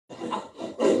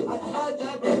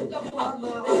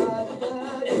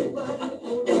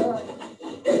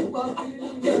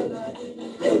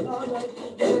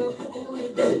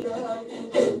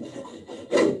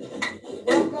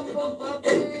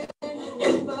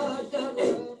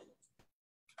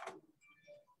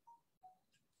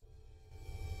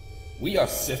We are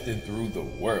sifting through the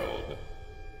world,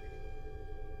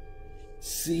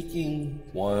 seeking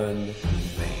one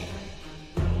thing.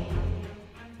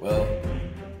 Well,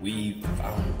 we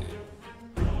found it.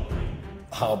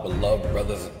 Our beloved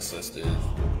brothers and sisters,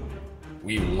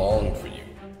 we long for you,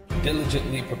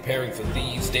 diligently preparing for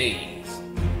these days.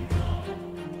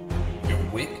 Your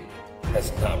wick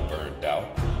has not burned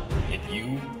out, and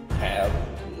you have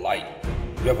light.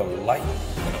 You have a light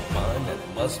and a mind that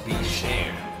must be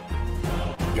shared.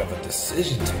 You have a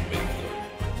decision to make.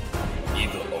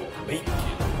 Either awaken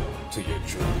to your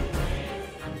truth,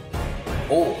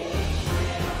 or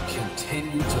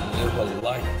continue to live a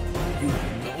life you've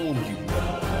known you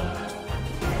never wanted.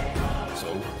 So,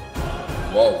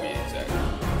 who are we exactly?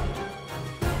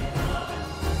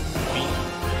 We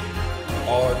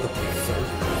are the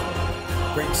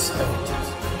preservers, great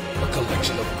scientists, a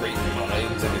collection of great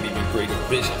minds and an even greater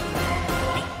vision.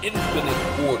 The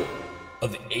infinite order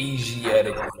of the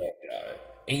Asiatic Magi,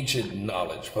 ancient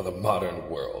knowledge for the modern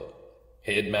world.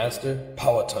 Headmaster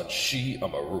Powhatan Shi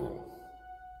Amaru.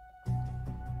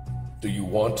 Do you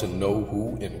want to know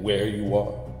who and where you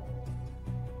are?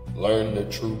 Learn the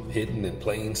truth hidden in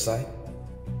plain sight?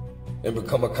 And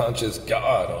become a conscious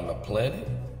God on the planet?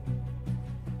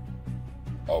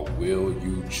 Or will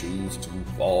you choose to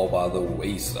fall by the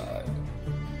wayside?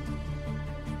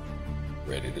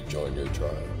 Ready to join your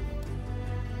tribe?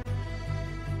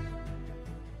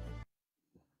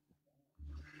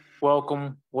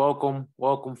 Welcome, welcome,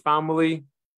 welcome, family.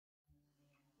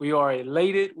 We are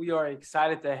elated. We are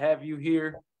excited to have you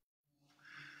here.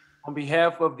 On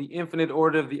behalf of the Infinite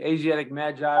Order of the Asiatic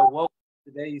Magi, welcome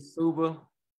to today's Suba.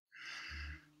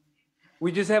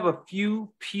 We just have a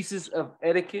few pieces of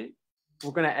etiquette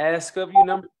we're going to ask of you.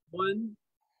 Number one,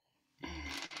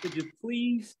 could you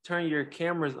please turn your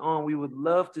cameras on? We would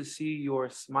love to see your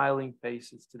smiling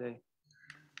faces today.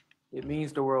 It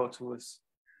means the world to us.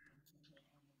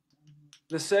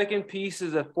 The second piece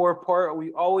is a four-part.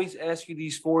 We always ask you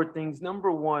these four things.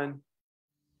 Number one,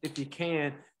 if you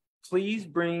can, please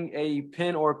bring a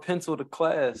pen or pencil to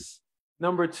class.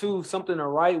 Number two, something to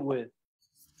write with.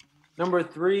 Number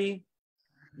three,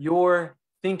 your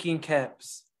thinking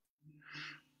caps.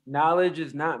 Knowledge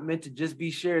is not meant to just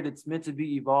be shared. It's meant to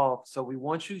be evolved. So we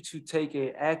want you to take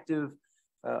an active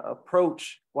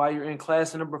approach while you're in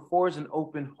class. And number four is an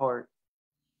open heart.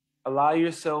 Allow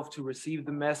yourself to receive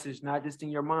the message, not just in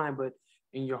your mind, but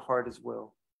in your heart as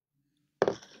well.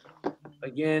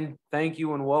 Again, thank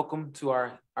you and welcome to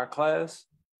our class.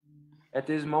 At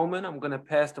this moment, I'm going to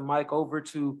pass the mic over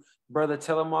to Brother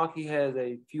Telemark. He has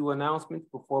a few announcements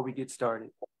before we get started.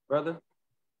 Brother?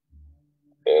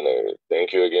 And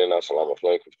thank you again. Assalamu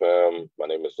alaikum, fam. My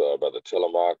name is Brother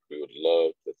Telemark. We would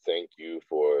love to thank you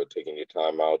for taking your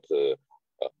time out to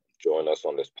join us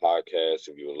on this podcast.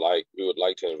 If you would like, we would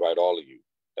like to invite all of you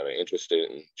that are interested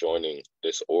in joining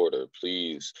this order.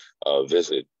 Please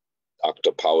visit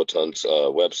Dr. Powhatan's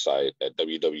website at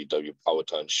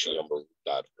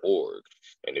www.powhatanshiamaru.org.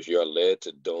 And if you are led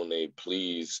to donate,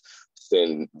 please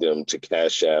send them to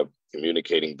Cash App,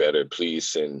 Communicating Better. Please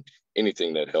send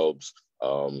anything that helps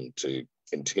to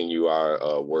continue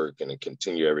our work and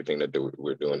continue everything that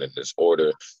we're doing in this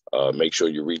order. Make sure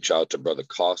you reach out to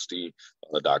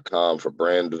brothercosty.com for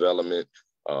brand development.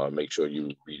 Make sure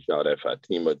you reach out at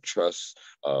Fatima Trust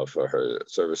for her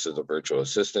services of virtual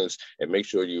assistance. And make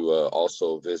sure you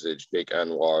also visit Sheikh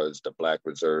Anwar's The Black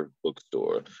Reserve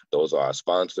Bookstore. Those are our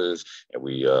sponsors, and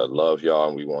we love y'all,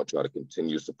 and we want y'all to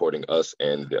continue supporting us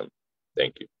and them.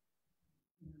 Thank you.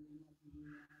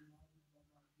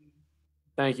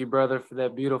 Thank you, brother, for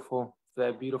that beautiful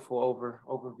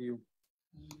overview.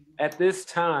 At this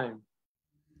time,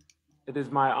 it is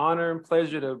my honor and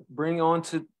pleasure to bring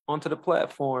onto the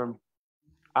platform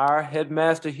our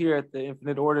headmaster here at the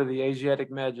Infinite Order of the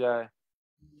Asiatic Magi,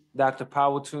 Dr.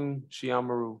 Powhatan Shi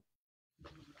Amaru.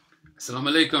 Assalamu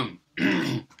alaikum.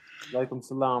 Alaikum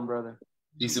salam, brother.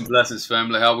 Peace and blessings,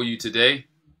 family. How are you today?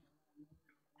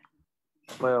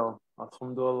 Well,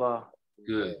 alhamdulillah.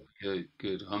 Good.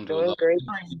 Alhamdulillah. Great.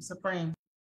 Supreme.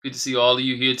 Good to see all of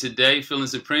you here today. Feeling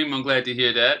supreme. I'm glad to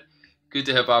hear that. Good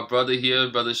to have our brother here,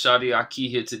 Brother Shadi Ahki,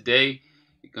 here today.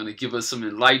 He's going to give us some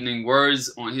enlightening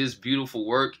words on his beautiful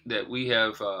work that we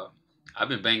have. I've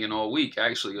been banging all week,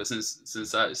 actually,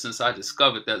 since I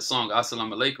discovered that song,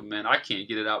 Assalamu alaikum, man. I can't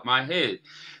get it out my head.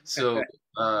 So,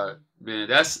 man,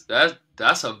 that's a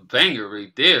banger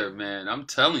right there, man. I'm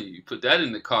telling you, put that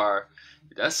in the car.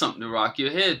 That's something to rock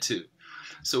your head to.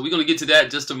 So we're going to get to that in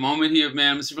just a moment here,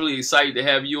 man. I'm just really excited to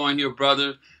have you on here,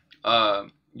 brother.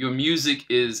 Your music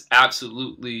is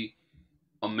absolutely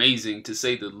amazing, to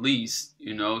say the least,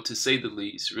 you know, to say the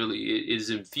least. Really, it is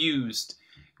infused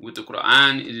with the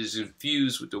Quran. It is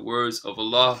infused with the words of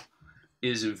Allah. It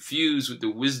is infused with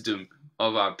the wisdom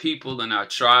of our people and our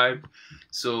tribe.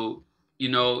 So, you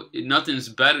know, nothing's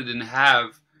better than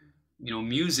have, you know,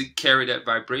 music carry that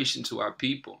vibration to our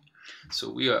people.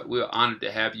 So we're honored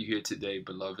to have you here today,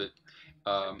 beloved.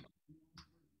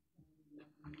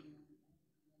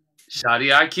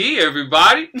 Shadi Ahki,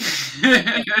 everybody.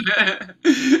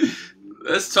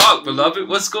 Let's talk, beloved.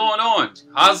 What's going on?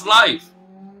 How's life?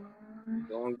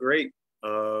 Doing great.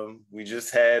 We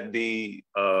just had the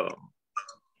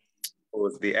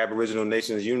Aboriginal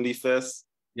Nations Unity Fest.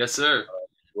 Yes, sir. It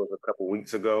was a couple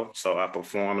weeks ago, so I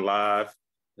performed live.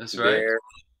 That's right. There.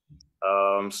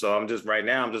 So I'm just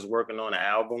working on an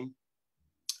album,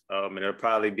 and it'll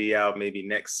probably be out maybe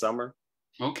next summer.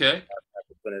 Okay. I have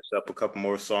to finish up a couple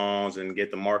more songs and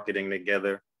get the marketing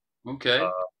together. Okay.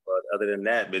 But other than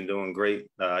that, been doing great.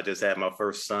 I just had my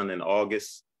first son in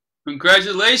August.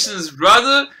 Congratulations,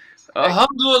 brother.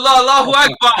 Alhamdulillah, Allahu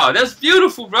Akbar. That's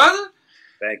beautiful, brother.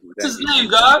 Thank you. What's his name,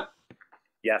 God?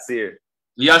 Yasir.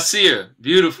 Yasir.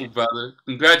 Beautiful, brother.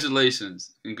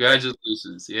 Congratulations.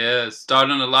 Congratulations. Yeah.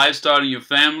 Starting a life, starting your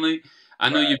family. I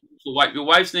know your beautiful wife. Your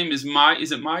wife's name is Maya.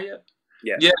 Is it Maya?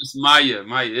 Yeah. Yes, Maya.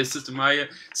 Maya. It's Sister Maya.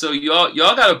 So y'all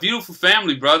got a beautiful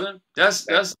family, brother. That's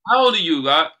how old are you,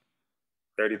 God?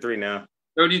 33 now.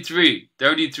 33.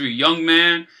 Young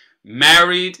man,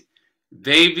 married,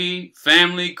 baby,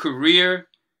 family, career,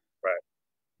 right,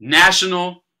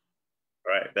 national,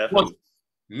 right, definitely,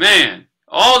 man.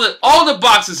 All the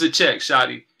boxes are checked,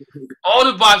 Shadi. All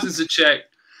the boxes are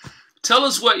checked. Tell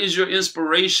us, what is your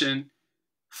inspiration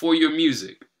for your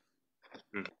music?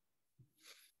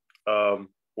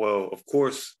 Well, of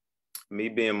course, me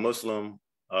being Muslim,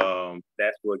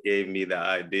 that's what gave me the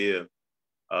idea.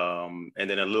 And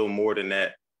then a little more than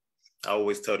that, I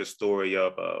always tell the story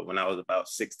of when I was about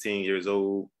 16 years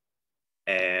old,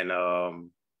 and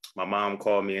my mom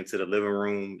called me into the living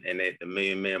room, and the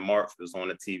Million Man March was on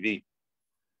the TV.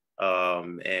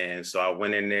 And so I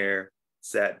went in there,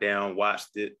 sat down,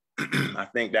 watched it. I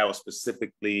think that was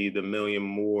specifically the Million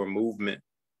More movement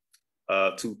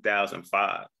of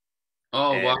 2005.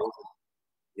 Oh, and, wow.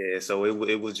 Yeah, so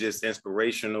it was just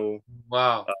inspirational.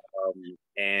 Wow.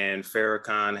 And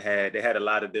Farrakhan had a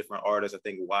lot of different artists. I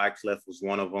think Wyclef was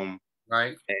one of them.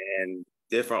 Right. And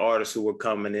different artists who were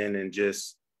coming in and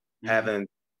just having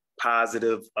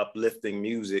positive, uplifting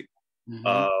music,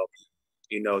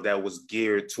 you know, that was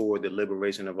geared toward the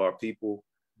liberation of our people.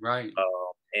 Right.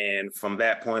 And from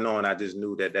that point on, I just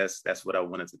knew that that's what I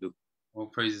wanted to do. Well,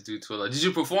 praise due to Allah. Did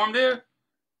you perform there?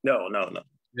 No.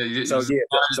 Yeah, so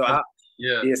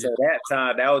that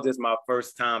time, that was just my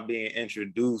first time being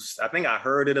introduced. I think I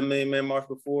heard of the Million Man March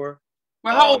before.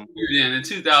 Well, how old were you then in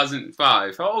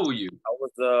 2005? How old were you? I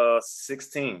was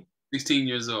 16. 16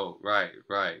 years old. Right.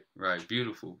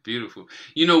 Beautiful.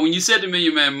 You know, when you said the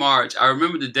Million Man March, I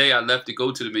remember the day I left to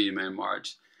go to the Million Man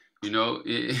March, you know,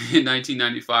 in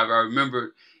 1995. I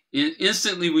remember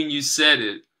instantly when you said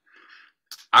it,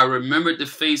 I remembered the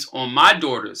face on my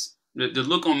daughter's, the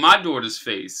look on my daughter's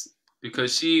face,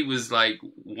 because she was like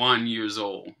 1 year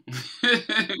old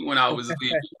when I was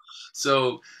leaving.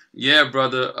 So yeah,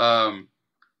 brother,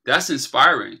 that's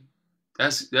inspiring.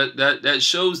 That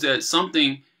shows that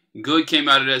something good came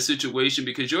out of that situation,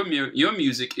 because your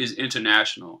music is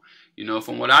international. You know,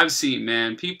 from what I've seen,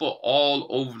 man, people all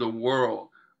over the world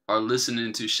are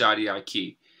listening to Shadi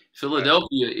Ahki.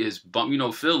 Philadelphia is, you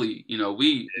know, Philly, you know,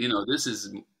 this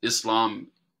is Islam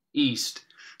East.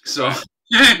 So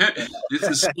this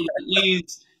is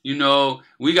East, you know,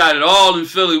 we got it all in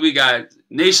Philly. We got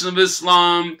Nation of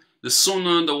Islam, the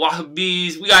Sunnah, the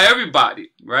Wahhabis, we got everybody,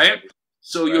 right?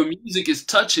 So your music is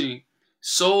touching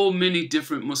so many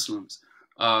different Muslims.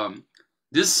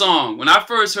 This song, when I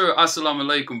first heard Assalamu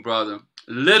Alaikum, brother,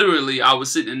 literally I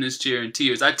was sitting in this chair in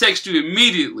tears. I text you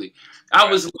immediately. I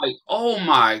was like, oh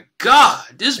my God,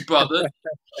 this brother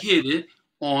hit it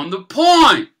on the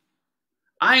point.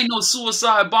 I ain't no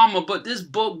suicide bomber, but this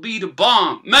book be the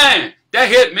bomb. Man, that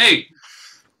hit me.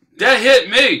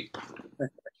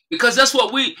 Because that's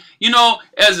what we, you know,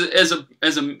 as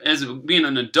being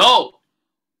an adult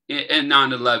at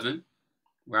 9/11,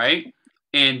 right?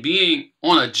 And being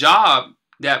on a job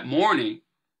that morning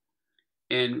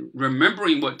and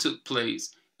remembering what took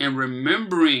place and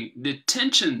remembering the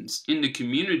tensions in the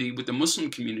community with the Muslim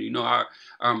community. You know,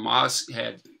 our mosque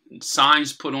had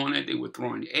signs put on it. They were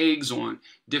throwing eggs on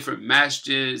different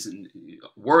masjids, and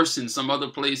worse in some other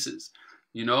places,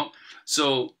 you know.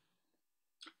 So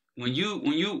when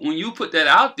you put that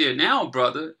out there now,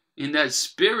 brother, in that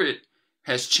spirit,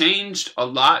 has changed a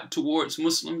lot towards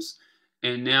Muslims,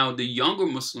 and now the younger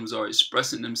Muslims are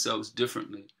expressing themselves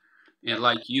differently, and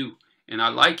like you. And I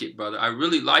like it, brother. I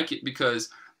really like it because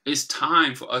it's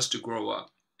time for us to grow up,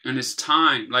 and it's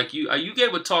time. Like you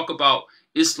gave a talk about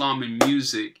Islam and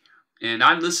music, and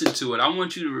I listened to it. I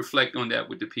want you to reflect on that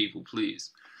with the people,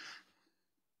 please.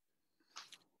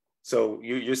 So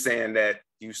you're saying that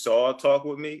you saw a talk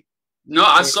with me? No,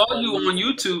 I saw you on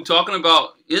YouTube talking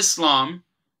about Islam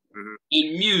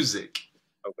and music.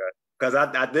 Okay, because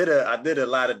I did a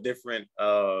lot of different.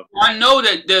 I know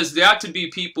that there have to be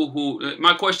people who.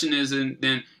 My question is, and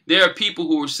then there are people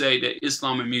who will say that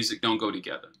Islam and music don't go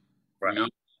together. Right. You know,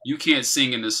 you can't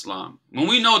sing in Islam. When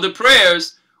we know the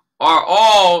prayers are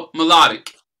all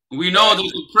melodic, we know that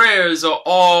the prayers are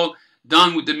all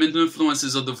done with the mental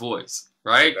influences of the voice,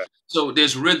 right? Okay. So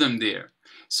there's rhythm there.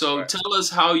 So tell us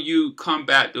how you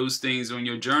combat those things on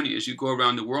your journey as you go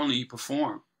around the world and you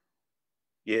perform.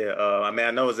 Yeah, I mean,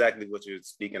 I know exactly what you're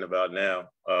speaking about now.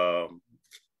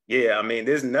 Yeah, I mean,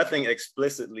 there's nothing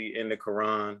explicitly in the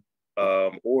Quran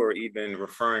or even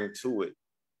referring to it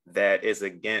that is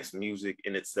against music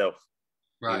in itself.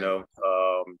 Right. You know,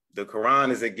 the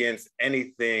Quran is against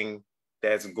anything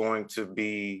that's going to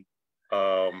be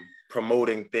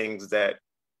promoting things that,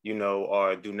 you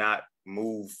know, do not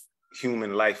move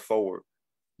human life forward.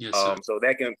 Yes, sir. So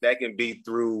that can be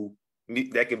through,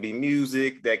 that can be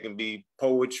music, that can be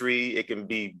poetry, it can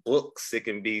be books, it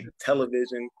can be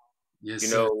television. Yes, you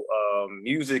know,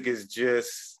 music is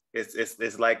just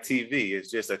it's like TV.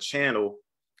 It's just a channel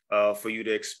for you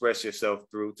to express yourself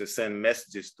through, to send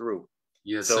messages through.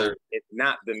 Yes, so sir. It's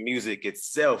not the music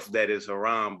itself that is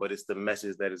haram, but it's the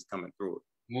message that is coming through it.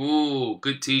 Ooh,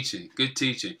 good teaching, good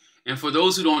teaching. And for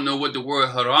those who don't know what the word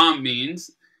haram means,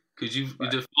 could you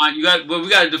define? We got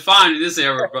to define in this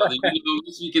era, brother. You know,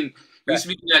 we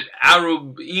speak that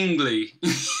Arab English.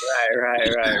 Right.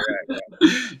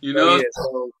 You know,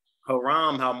 so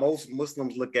haram, how most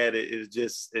Muslims look at it, is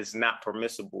just, it's not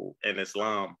permissible in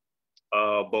Islam.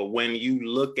 But when you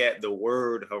look at the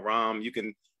word haram, you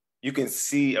can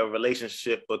see a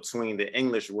relationship between the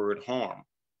English word harm.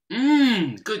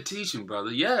 Good teaching,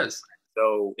 brother. Yes.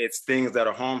 So it's things that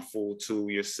are harmful to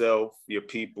yourself, your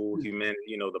people, humanity,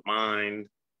 you know, the mind,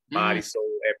 body, soul,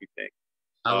 everything.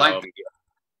 I like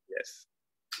yes.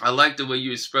 I like the way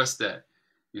you express that.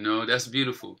 You know, that's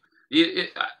beautiful.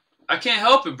 I can't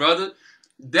help it, brother.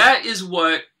 That is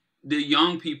what the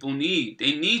young people need.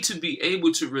 They need to be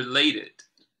able to relate it.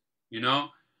 You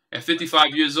know, at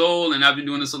 55 years old, and I've been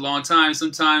doing this a long time,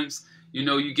 sometimes, you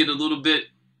know, you get a little bit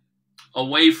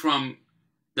away from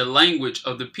the language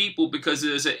of the people because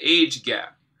there's an age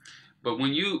gap. But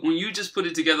when you just put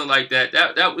it together like that,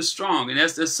 that was strong. And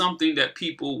that's something that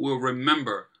people will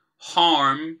remember.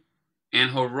 Harm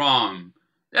and haram.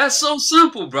 That's so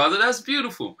simple, brother. That's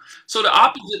beautiful. So the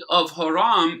opposite of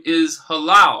haram is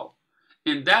halal.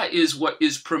 And that is what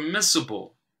is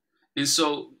permissible. And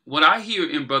so what I hear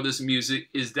in brothers' music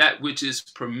is that which is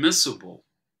permissible.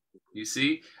 You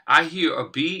see, I hear a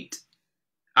beat.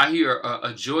 I hear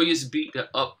a joyous beat that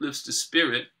uplifts the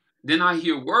spirit. Then I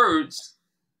hear words,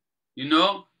 you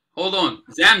know. Hold on.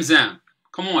 Zamzam.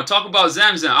 Come on, talk about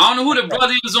Zamzam. I don't know who the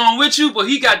brother is on with you, but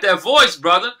he got that voice,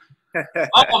 brother.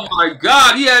 Oh my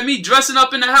God, he had me dressing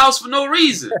up in the house for no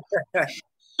reason.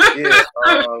 Yeah,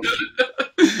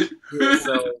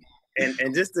 so,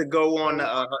 and just to go on,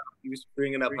 you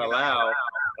bringing up halal,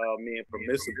 being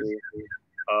permissible,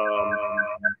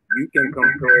 you can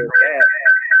compare that.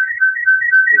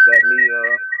 Is that me?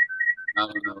 I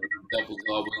don't know. That was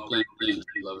always playing games,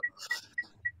 beloved.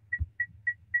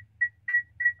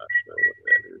 Not sure what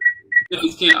that is.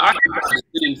 You can't occupy the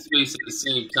same space at the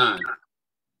same time.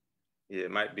 Yeah,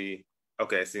 it might be.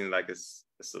 Okay, it seems like it's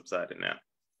subsided now.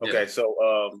 Okay, so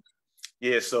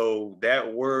so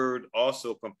that word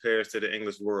also compares to the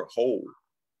English word whole,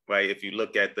 right? If you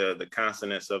look at the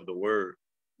consonants of the word,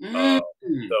 so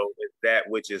it's that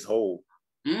which is whole.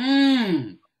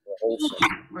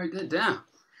 Write that down.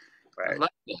 Right. I like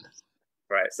that.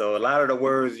 Right. So a lot of the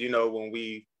words, you know, when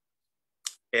we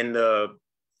in the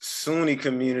Sunni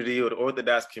community or the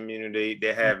Orthodox community,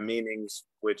 they have meanings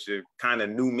which are kind of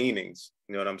new meanings.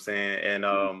 You know what I'm saying? And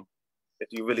if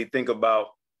you really think about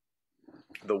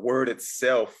the word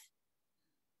itself,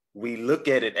 we look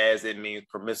at it as it means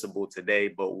permissible today,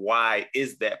 but why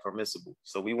is that permissible?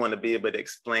 So we want to be able to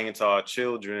explain to our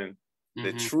children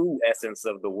the true essence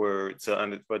of the word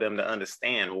for them to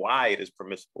understand why it is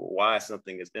permissible, why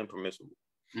something is impermissible.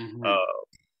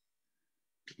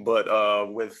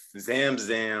 But with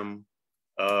Zamzam,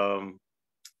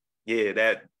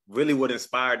 that really what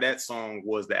inspired that song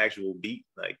was the actual beat.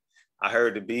 Like I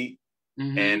heard the beat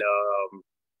and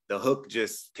the hook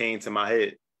just came to my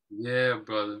head. Yeah,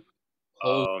 brother.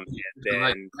 And then,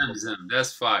 like Zamzam.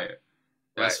 That's fire.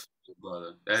 That's fire,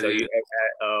 brother. That is.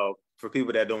 For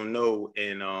people that don't know,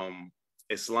 in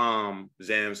Islam,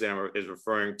 Zamzam is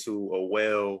referring to a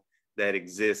well that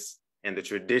exists, and the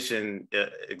tradition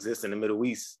exists in the Middle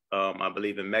East. I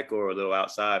believe in Mecca or a little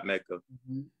outside Mecca.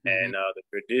 And the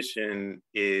tradition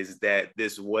is that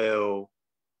this well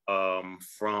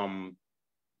from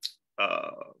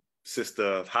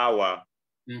Sister Hawa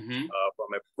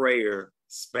from a prayer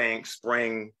sprang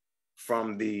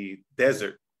from the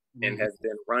desert and has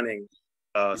been running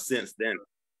since then.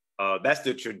 That's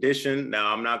the tradition.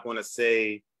 Now, I'm not going to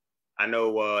say, I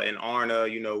know in Arna,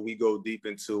 you know, we go deep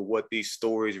into what these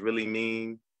stories really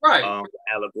mean, right?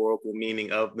 The allegorical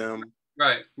meaning of them,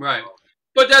 right.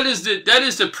 But that is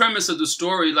the premise of the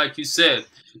story, like you said.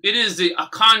 It is a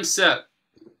concept.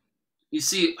 You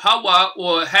see, Hawa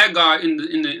or Hagar in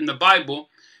the Bible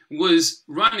was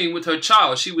running with her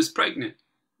child. She was pregnant,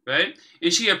 right?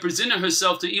 And she had presented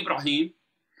herself to Ibrahim,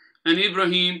 and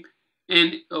Ibrahim,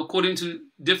 and according to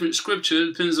different scripture,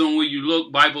 depends on where you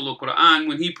look, Bible or Quran,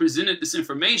 when he presented this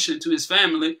information to his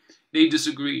family, they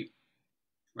disagreed,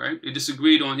 right? They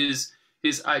disagreed on his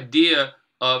idea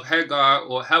of Hagar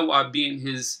or Hawa being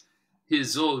his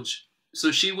Zoj.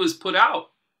 So she was put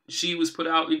out. She was put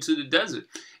out into the desert.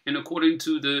 And according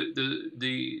to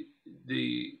the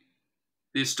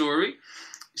story,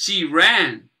 she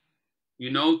ran,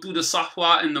 you know, through the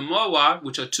Sahwa and the Marwa,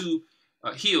 which are two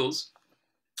hills.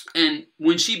 And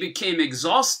when she became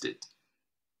exhausted,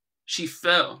 she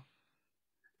fell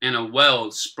and a well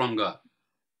sprung up.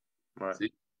 Right.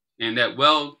 See? And that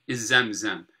well is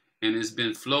Zamzam, and it's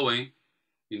been flowing,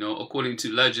 you know, according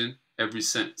to legend, ever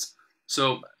since.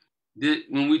 So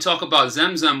when we talk about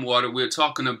Zamzam water, we're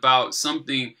talking about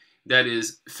something that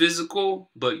is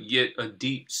physical, but yet a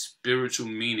deep spiritual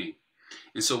meaning.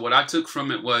 And so what I took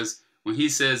from it was when he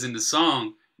says in the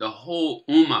song, the whole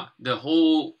ummah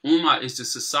is the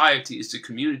society, is the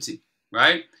community,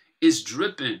 right? It's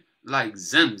dripping like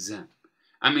Zamzam.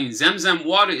 I mean, Zamzam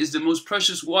water is the most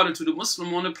precious water to the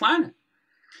Muslim on the planet.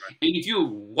 Right. And if you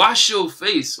wash your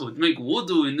face or make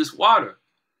wudu in this water,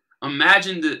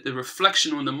 imagine the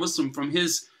reflection on the Muslim from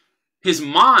his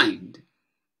mind,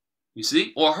 you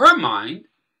see, or her mind,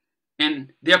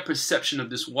 and their perception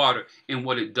of this water and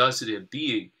what it does to their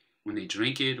being when they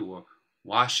drink it or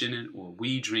washing it, or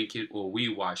we drink it, or we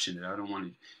washing it. I don't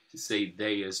want to say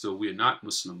they as though we're not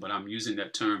Muslim, but I'm using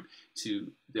that term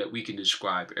that we can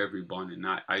describe everyone and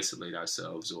not isolate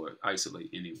ourselves or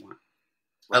isolate anyone.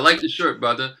 I like the shirt,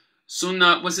 brother.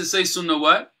 Sunnah, what's it say? Sunnah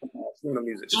what? Sunnah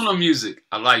music. Sunnah music.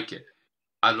 I like it.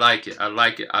 I like it. I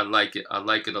like it. I like it. I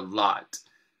like it a lot.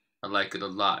 I like it a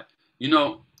lot. You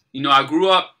know, I grew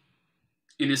up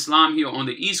in Islam here on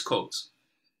the East Coast.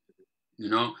 You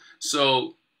know,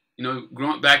 so you know,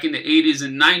 growing back in the 80s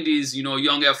and 90s, you know,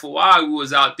 young FOI who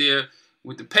was out there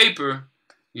with the paper,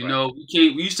 you know,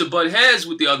 we used to butt heads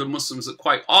with the other Muslims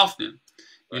quite often,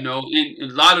 you know,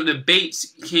 and a lot of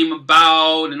debates came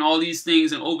about and all these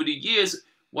things. And over the years,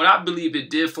 what I believe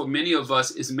it did for many of us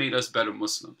is made us better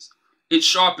Muslims. It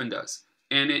sharpened us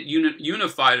and it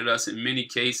unified us in many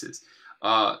cases.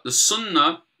 The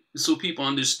Sunnah, so people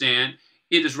understand,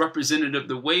 it is representative of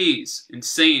the ways and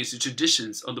sayings, the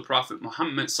traditions of the Prophet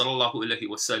Muhammad sallallahu alaihi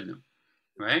wasallam.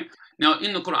 Right? Now,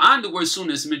 in the Quran, the word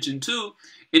Sunnah is mentioned too.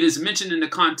 It is mentioned in the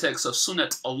context of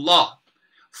Sunnat Allah,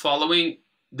 following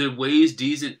the ways,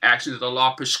 deeds, and actions that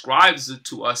Allah prescribes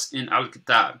to us in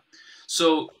Al-Kitab.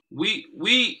 So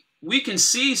we can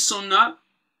see Sunnah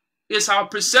is our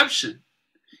perception.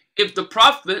 If the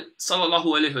Prophet sallallahu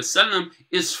alaihi wasallam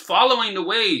is following the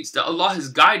ways that Allah has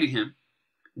guided him,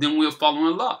 then we're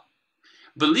following Allah.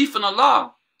 Belief in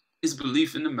Allah is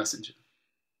belief in the messenger.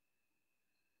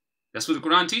 That's what the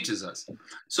Quran teaches us.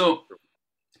 So,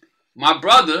 my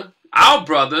brother, our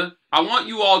brother, I want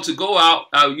you all to go out.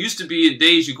 Used to be in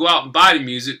days you go out and buy the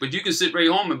music, but you can sit right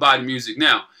home and buy the music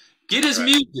now. Get his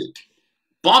music.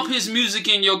 Bump his music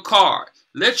in your car.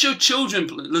 Let your children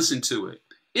listen to it.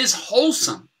 It's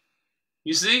wholesome.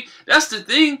 You see? That's the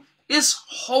thing. It's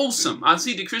wholesome. I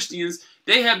see the Christians,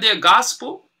 they have their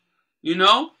gospel, you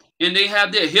know, and they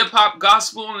have their hip-hop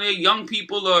gospel, and their young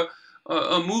people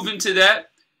are moving to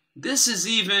that. This is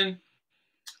even,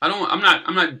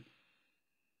 I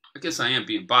guess I am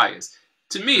being biased.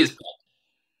 To me, it's,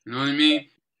 you know what I mean?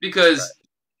 Because,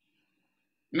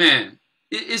 man,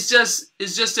 it's just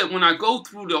that when I go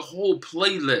through the whole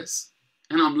playlist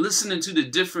and I'm listening to the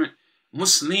different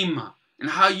Muslima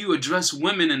and how you address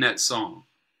women in that song,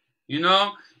 you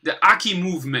know, the Ahki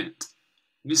movement.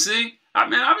 You see, I've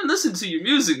been listening to your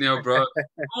music now, bro.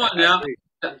 Come on now.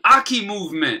 The Ahki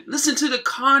movement. Listen to the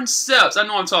concepts. I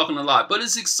know I'm talking a lot, but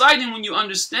it's exciting when you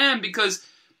understand, because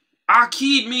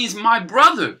Ahki means my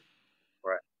brother.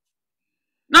 Right.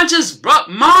 Not just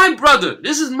my brother.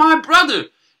 This is my brother.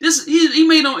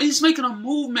 He's making a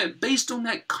movement based on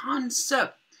that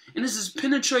concept. And this is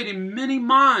penetrating many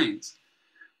minds.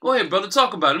 Go ahead, brother.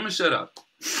 Talk about it. I'm gonna shut up.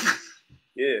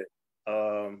 Yeah.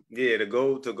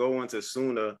 To go into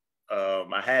Sunnah,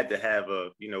 I had to have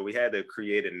we had to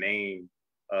create a name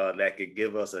that could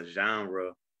give us a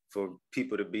genre for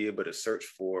people to be able to search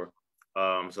for.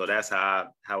 So that's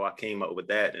how I came up with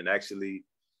that. And actually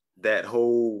that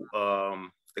whole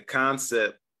the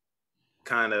concept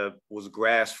kind of was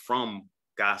grasped from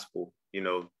gospel,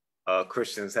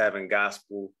 Christians having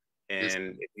gospel.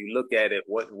 And if you look at it,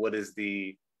 what is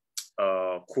the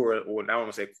I don't want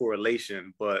to say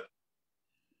correlation, but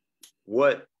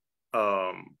what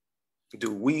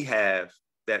do we have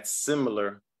that's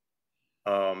similar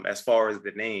as far as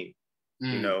the name,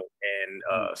 and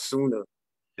Sunnah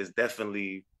is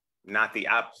definitely not the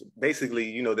opposite.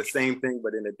 Basically, the same thing,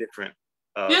 but in a different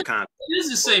context. It is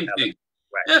the same thing.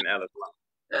 Right.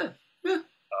 Yeah. I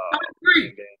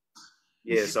agree.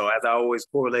 Yeah, so as I always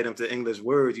correlate them to English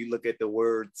words, you look at the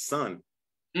word son,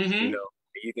 you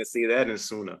can see that in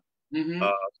Sunnah.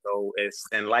 So it's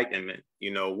enlightenment,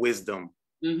 wisdom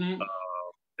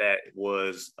that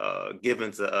was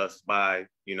given to us by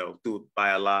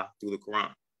Allah through the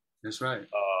Quran. That's right.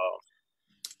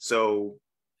 So,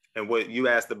 and what you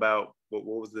asked about, what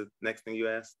was the next thing you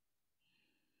asked?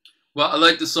 Well, I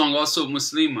like the song also,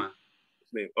 Muslima.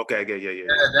 Okay, yeah.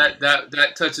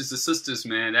 That touches the sisters,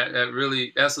 man.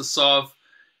 That's a soft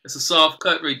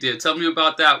cut right there. Tell me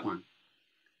about that one.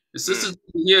 The sisters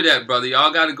hear that, brother.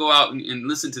 Y'all got to go out and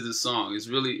listen to this song. It's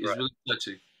really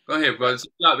touching. Go ahead, brother.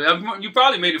 You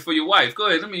probably made it for your wife. Go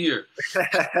ahead, let me hear.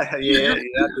 yeah,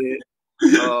 I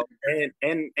did.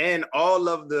 And all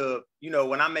of the,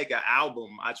 when I make an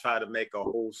album, I try to make a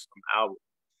wholesome album.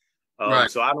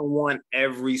 Right. So I don't want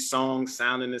every song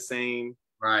sounding the same.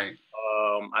 Right.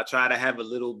 I try to have a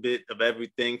little bit of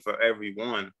everything for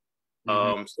everyone.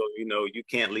 So you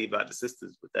can't leave out the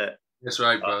sisters with that. That's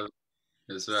right, brother.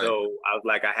 That's right. So I was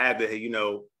like, I had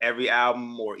to, every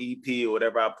album or EP or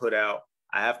whatever I put out,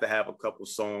 I have to have a couple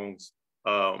songs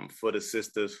for the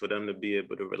sisters, for them to be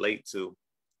able to relate to.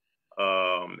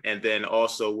 And then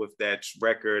also with that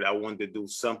record, I wanted to do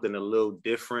something a little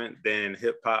different than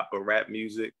hip hop or rap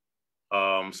music.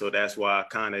 So that's why I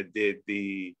kind of did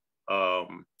the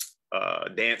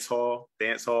dance hall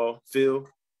feel.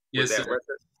 Yes, sir.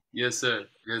 Record. Yes, sir.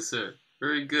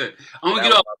 Very good. I'm gonna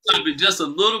get off the topic just a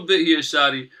little bit here,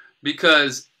 Shadi,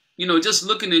 because just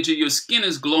looking at you, your skin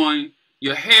is glowing,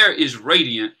 your hair is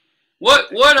radiant.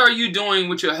 What are you doing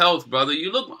with your health, brother?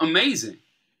 You look amazing.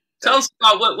 Tell us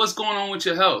about what's going on with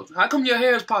your health. How come your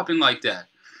hair is popping like that?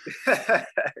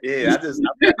 Yeah, I follow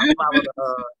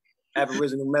the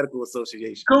Aboriginal Medical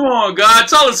Association. Come on, God,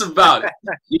 tell us about it.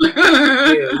 Yeah,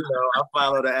 I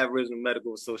follow the Aboriginal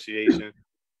Medical Association.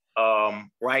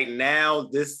 Right now,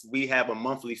 we have a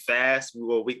monthly fast.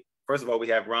 First of all, we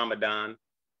have Ramadan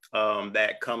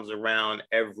that comes around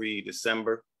every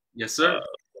December. Yes, sir.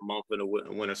 The month of the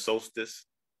winter solstice.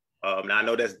 Now I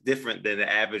know that's different than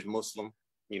the average Muslim,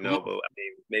 but I mean,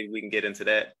 maybe we can get into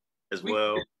that as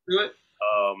well. Do it.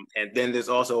 And then there's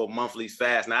also a monthly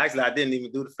fast. Now, actually, I didn't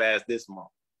even do the fast this month,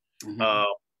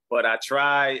 but I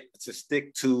try to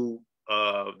stick to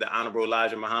the Honorable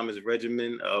Elijah Muhammad's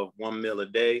regimen of 1 meal a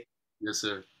day. Yes,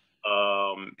 sir.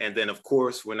 And then, of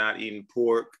course, we're not eating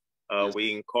pork. We're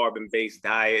eating carbon-based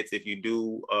diets. If you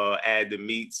do add the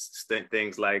meats,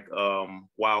 things like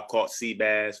wild-caught sea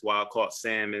bass, wild-caught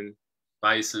salmon.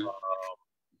 Bison.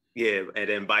 And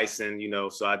then bison,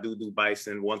 so I do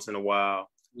bison once in a while.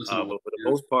 But for the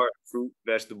most part, fruit,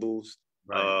 vegetables,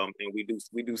 right. And we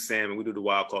do salmon. We do the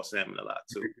wild-caught salmon a lot,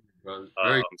 too. So,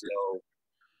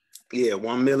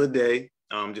 1 meal a day.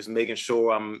 Just making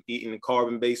sure I'm eating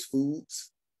carbon-based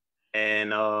foods.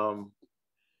 And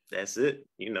that's it,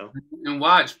 And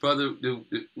watch, brother,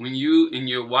 when you and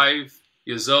your wife,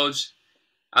 your Zoj,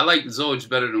 I like Zoj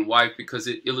better than wife because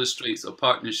it illustrates a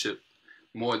partnership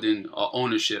more than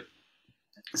ownership.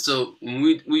 So when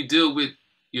we deal with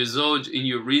your Zoj and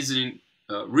your rearing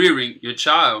your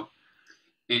child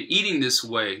and eating this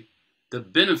way, the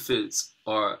benefits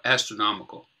are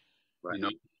astronomical. Right.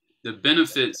 The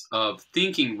benefits of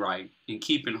thinking right and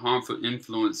keeping harmful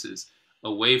influences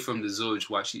away from the Zoj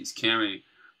while she's carrying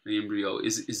the embryo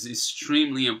is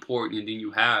extremely important, and then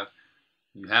you have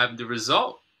the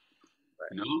result.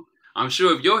 Right. I'm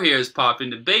sure if your hair is popping,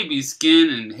 the baby's skin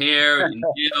and hair and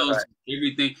nails, Right.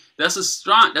 everything, that's a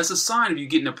sign of you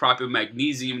getting the proper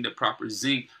magnesium, the proper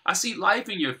zinc. I see life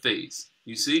in your face,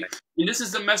 you see? And this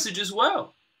is the message as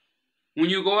well. When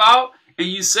you go out and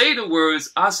you say the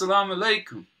words, Assalamu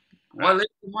alaikum, wa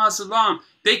alaikum assalam,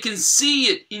 they can see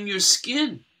it in your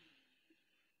skin.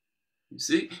 You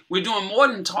see? We're doing more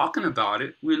than talking about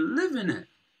it. We're living it.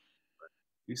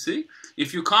 You see?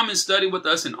 If you come and study with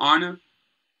us in Arna,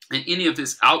 and any of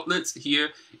his outlets here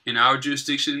in our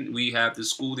jurisdiction, we have the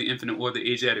School, the Infinite Order,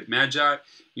 the Asiatic Magi.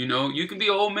 You know, you can be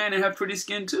an old man and have pretty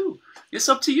skin too. It's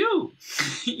up to you.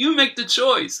 You make the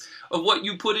choice of what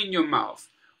you put in your mouth.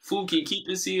 Food can keep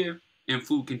us here, and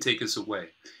food can take us away.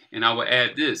 And I will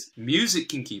add this: music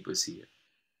can keep us here,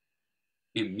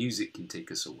 and music can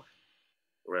take us away.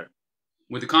 Right.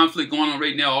 With the conflict going on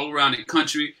right now all around the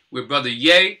country, with Brother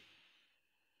Ye,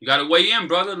 you got to weigh in,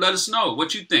 brother. Let us know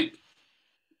what you think.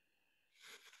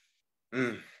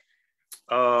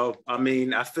 I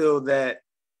mean, I feel that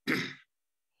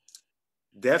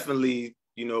definitely,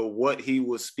 you know, what he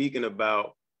was speaking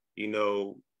about, you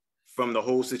know, from the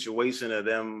whole situation of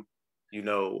them, you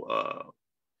know,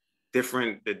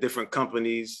 the different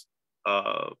companies,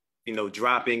 you know,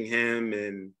 dropping him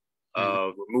and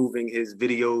removing his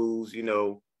videos, you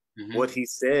know, what he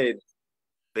said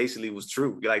basically was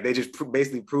true. Like they just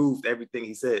basically proved everything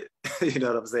he said. You know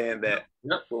what I'm saying? That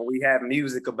when we have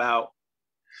music about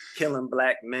killing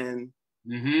black men,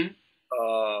 you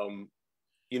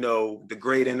know,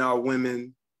 degrading our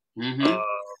women,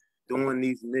 doing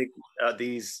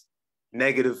these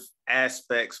negative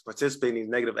aspects, participating in these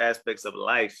negative aspects of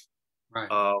life,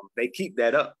 they keep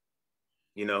that up.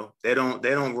 You know, they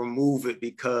don't remove it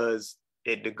because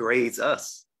it degrades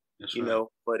us. That's you know,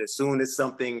 but as soon as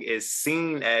something is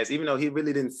seen as, even though he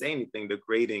really didn't say anything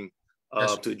degrading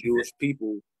to Jewish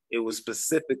people, it was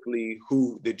specifically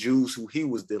the Jews who he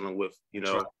was dealing with, you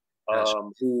know,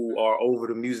 who are over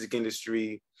the music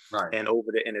industry and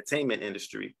over the entertainment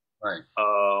industry.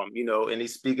 You know, and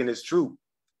he's speaking his truth.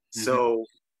 So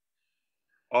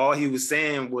all he was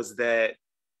saying was that,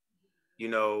 you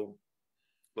know,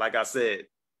 like I said,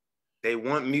 they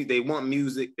want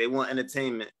music, they want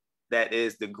entertainment that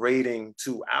is degrading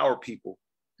to our people.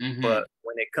 But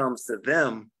when it comes to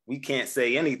them, we can't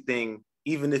say anything,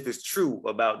 even if it's true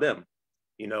about them,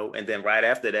 you know, and then right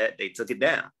after that, they took it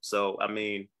down. So, I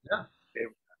mean,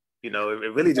 you know,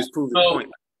 it really just proves the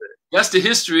point. That's the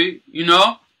history, you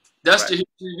know, that's the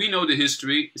history. We know the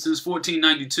history since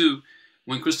 1492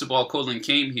 when Cristobal Colon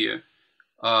came here.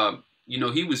 You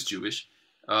know, he was Jewish.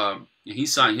 And he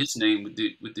signed his name with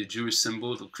the Jewish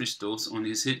symbol of Christos on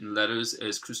his hidden letters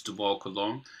as Cristobal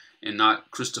Colon and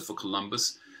not Christopher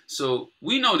Columbus. So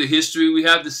we know the history. We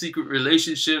have the secret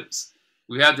relationships.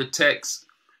 We have the texts.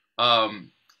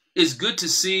 It's good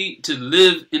to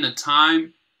live in a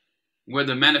time where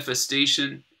the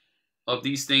manifestation of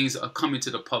these things are coming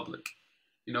to the public.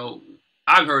 You know,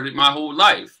 I've heard it my whole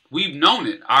life. We've known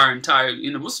it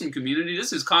in the Muslim community.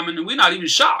 This is common, and we're not even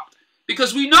shocked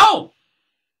because we know.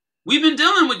 We've been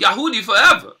dealing with Yahudi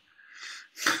forever,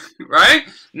 right?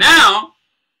 Now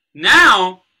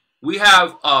we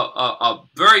have a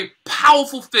very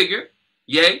powerful figure,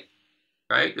 Ye,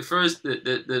 right? The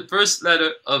first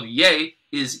letter of Ye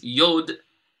is Yod,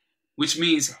 which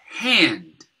means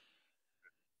hand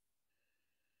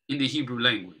in the Hebrew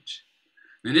language.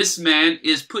 And this man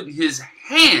is putting his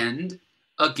hand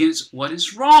against what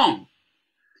is wrong.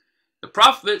 The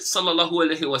Prophet sallallahu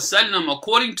alaihi wasallam,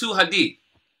 according to Hadith,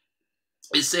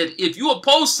 it said, if you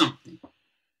oppose something,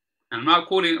 and I'm not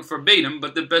quoting it verbatim,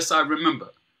 but the best I remember,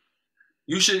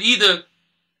 you should either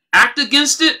act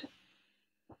against it,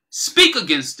 speak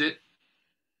against it,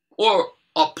 or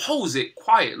oppose it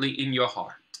quietly in your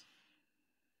heart.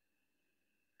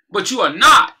 But you are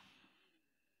not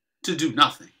to do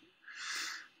nothing.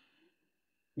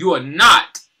 You are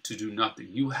not to do nothing.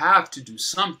 You have to do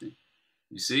something.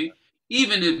 You see?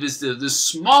 Even if it's the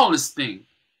smallest thing,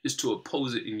 is to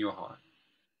oppose it in your heart.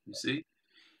 You see?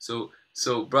 So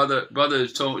brother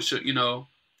told, you know,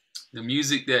 the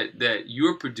music that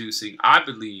you're producing, I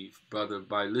believe, brother,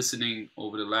 by listening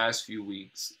over the last few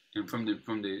weeks and from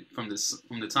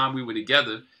the time we were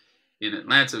together in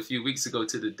Atlanta a few weeks ago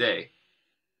to the day,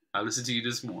 I listened to you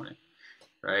this morning,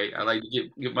 right? I like to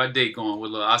get my day going with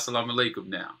a little assalamu alaikum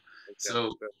now.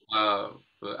 So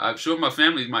but I'm sure my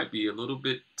family might be a little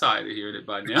bit tired of hearing it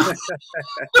by now.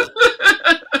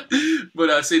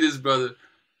 But I say this, brother,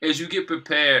 as you get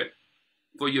prepared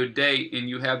for your day and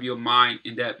you have your mind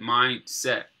in that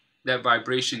mindset, that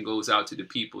vibration goes out to the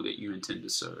people that you intend to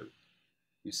serve.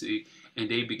 You see? And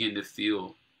they begin to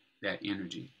feel that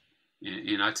energy.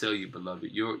 And I tell you,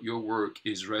 beloved, your work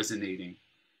is resonating.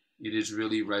 It is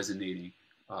really resonating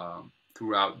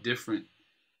throughout different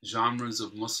genres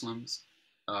of Muslims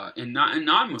and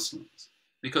non-Muslims,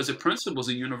 because the principles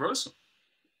are universal.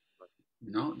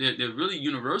 You know, they're really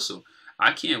universal.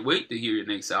 I can't wait to hear your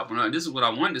next album. Now, this is what I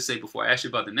wanted to say before I ask you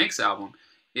about the next album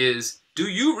is, do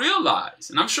you realize,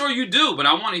 and I'm sure you do, but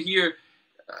I want to hear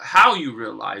how you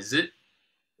realize it,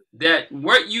 that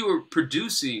what you are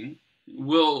producing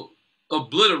will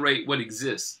obliterate what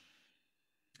exists.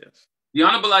 Yes. The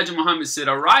Honorable Elijah Muhammad said,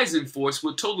 a rising force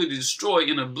will totally destroy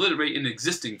and obliterate an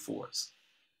existing force.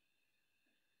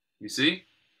 You see?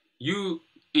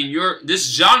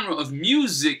 This genre of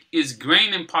music is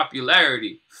gaining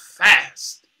popularity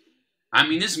fast. I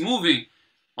mean, it's moving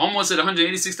almost at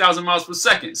 186,000 miles per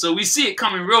second. So we see it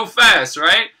coming real fast,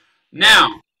 right?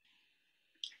 Now,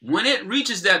 when it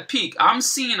reaches that peak, I'm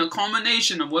seeing a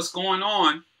culmination of what's going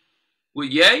on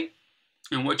with Ye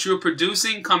and what you're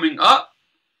producing coming up.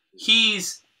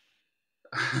 He's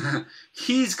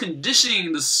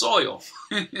conditioning the soil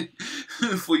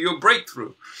for your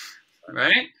breakthrough,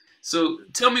 right? So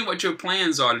tell me what your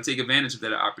plans are to take advantage of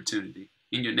that opportunity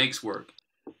in your next work.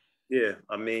 Yeah,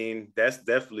 I mean, that's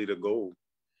definitely the goal,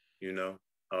 you know.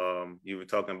 You were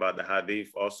talking about the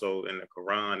hadith. Also in the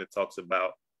Quran, it talks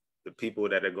about the people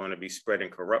that are going to be spreading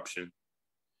corruption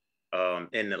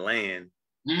in the land.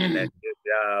 And that's their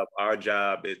job. Our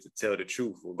job is to tell the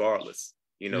truth regardless,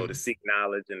 you know, to seek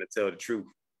knowledge and to tell the truth,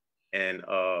 and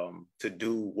to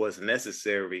do what's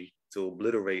necessary to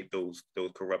obliterate those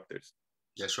corruptors.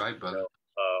 That's right, brother. You know?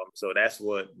 So that's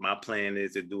what my plan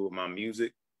is to do with my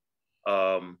music.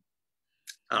 I've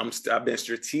been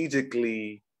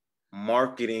strategically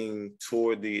marketing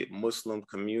toward the Muslim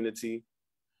community.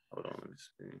 Hold on, let me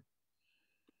see.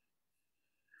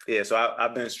 Yeah, so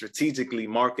I've been strategically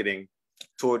marketing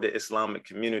toward the Islamic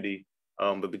community,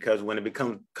 but because when it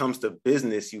comes to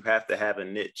business, you have to have a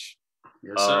niche.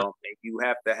 Yes, sir. And you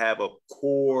have to have a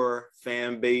core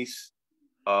fan base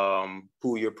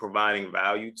who you're providing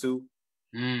value to.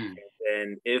 And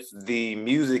if the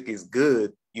music is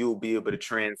good, you'll be able to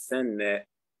transcend that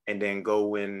and then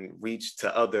go and reach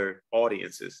to other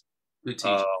audiences.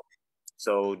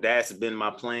 So that's been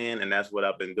my plan, and that's what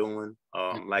I've been doing.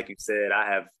 Like you said,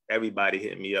 I have everybody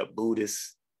hitting me up,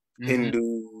 Buddhists,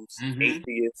 Hindus,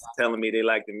 atheists, telling me they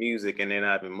like the music, and they're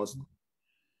not even Muslim.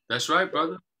 That's right,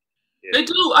 brother. Yeah. They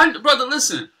do. Brother,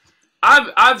 listen,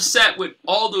 I've sat with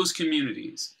all those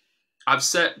communities. I've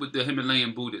sat with the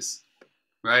Himalayan Buddhists,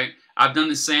 right? I've done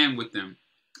the same with them.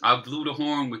 I blew the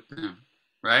horn with them,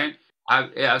 right?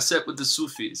 I've sat with the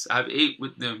Sufis. I've ate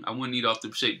with them. I wouldn't eat off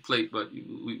the shaped plate, but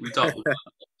we talked about it.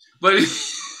 But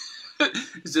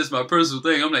it's just my personal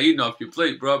thing. I'm not eating off your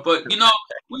plate, bro. But, you know,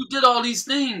 we did all these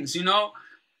things, you know.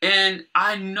 And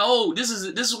I know this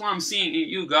is what I'm seeing in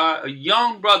you, God. A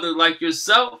young brother like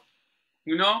yourself,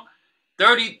 you know,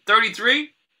 30, 33.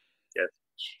 Yes.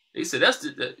 They said that's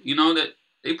you know, that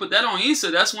they put that on Isa.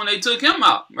 That's when they took him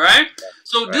out, right?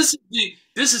 So right.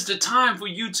 This is the time for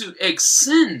you to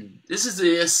ascend. This is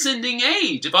the ascending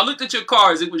age. If I looked at your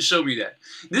cards, it would show me that.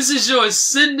 This is your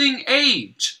ascending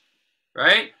age,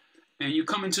 right? And you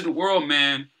come into the world,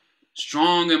 man,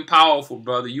 strong and powerful,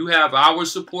 brother. You have our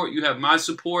support. You have my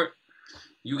support.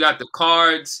 You got the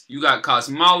cards. You got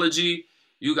cosmology.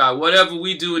 You got whatever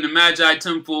we do in the Magi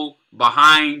Temple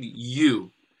behind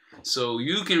you. So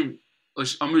you can,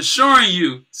 I'm assuring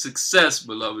you success,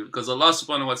 beloved, because Allah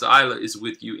subhanahu wa ta'ala is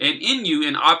with you and in you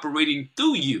and operating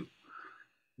through you.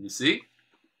 You see?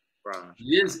 Right.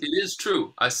 It is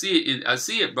true. I see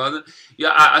it, brother.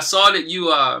 Yeah, I saw that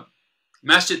you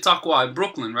Masjid Taqwa in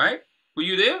Brooklyn, right? Were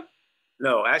you there?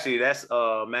 No, actually, that's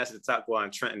Masjid Taqwa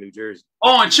in Trenton, New Jersey.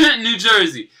 Oh, in Trenton, New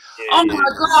Jersey. Yeah, oh my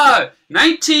God.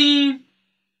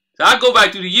 So I go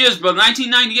back through the years, brother.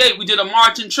 1998, we did a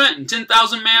march in Trenton,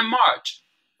 10,000 man march.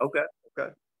 Okay.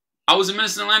 I was in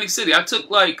Minister Atlantic City. I took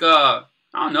like I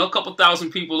don't know, a couple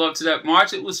thousand people up to that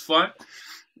march. It was fun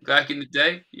back in the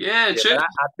day. Yeah,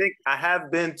 I think I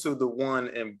have been to the one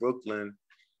in Brooklyn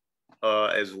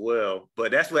as well,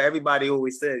 but that's what everybody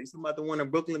always said. You talking about the one in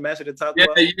Brooklyn, Masjid Taqwa? Yeah,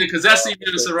 because that's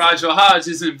even Siraj al-Hajj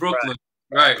is in Brooklyn.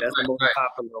 Right. That's the most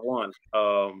popular one.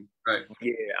 Right.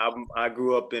 Yeah, I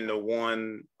grew up in the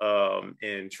one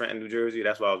in Trenton, New Jersey.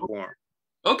 That's where I was born.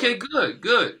 Okay,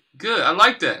 good. I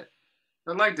like that.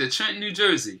 Trenton, New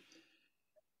Jersey.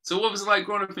 So what was it like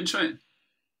growing up in Trenton?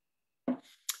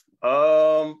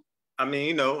 I mean,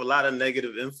 you know, a lot of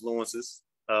negative influences.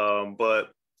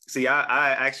 But see,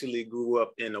 I actually grew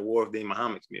up in the Wharf Deen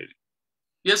Muhammad community.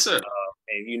 Yes, sir.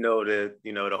 And you know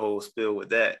the whole spill with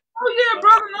that. Oh yeah,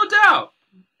 brother, no doubt.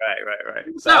 Right.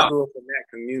 So I grew up in that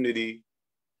community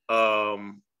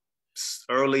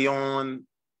early on.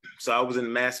 So I was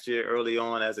in masjid early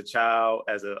on as a child,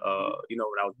 as a when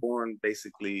I was born,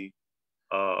 basically.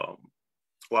 I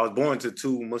was born to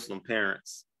two Muslim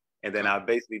parents, and then I've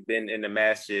basically been in the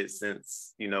masjid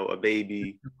since a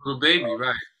baby. Little baby,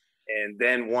 right? And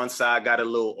then once I got a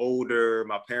little older,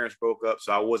 my parents broke up,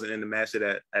 so I wasn't in the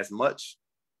masjid as much.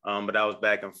 But I was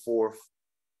back and forth.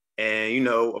 And,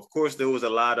 of course, there was a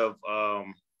lot of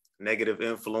negative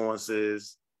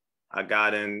influences. I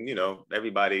got in,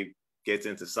 everybody gets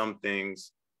into some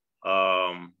things.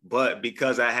 But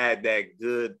because I had that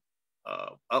good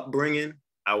upbringing,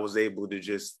 I was able to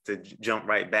jump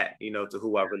right back, to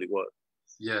who I really was.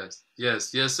 Yes,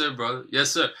 sir, brother.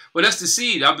 Yes, sir. Well, that's the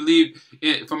seed. I believe,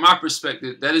 from my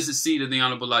perspective, that is the seed of the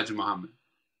Honorable Elijah Muhammad.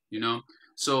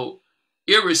 So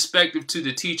irrespective to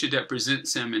the teacher that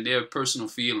presents him and their personal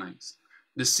feelings,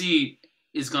 the seed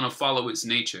is going to follow its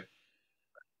nature,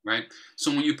 right? So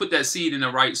when you put that seed in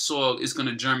the right soil, it's going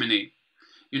to germinate.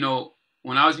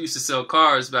 When I used to sell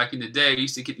cars back in the day, I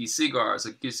used to get these cigars.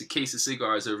 I get a case of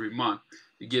cigars every month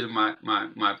to get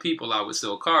my people I would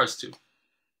sell cars to.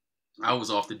 I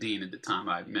was off the dean at the time,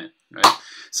 I admit, right?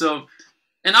 So,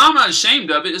 and I'm not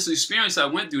ashamed of it. It's an experience I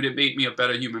went through that made me a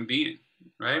better human being,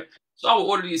 right? So I would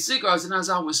order these cigars, and as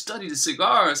I would study the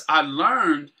cigars, I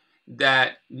learned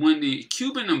that when the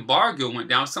Cuban embargo went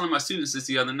down, I was telling my students this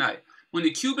the other night, when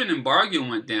the Cuban embargo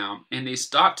went down and they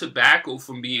stopped tobacco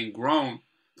from being grown,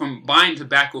 from buying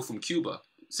tobacco from Cuba,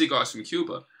 cigars from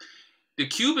Cuba, the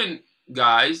Cuban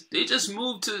guys, they just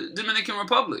moved to Dominican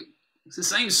Republic. It's the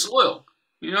same soil.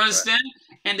 You understand?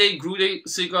 Right. And they grew their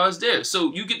cigars there.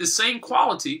 So you get the same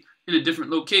quality in a different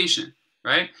location,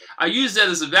 right? I use that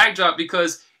as a backdrop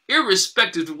because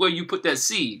irrespective of where you put that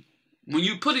seed, when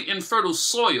you put it in fertile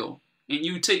soil and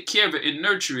you take care of it and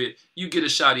nurture it, you get a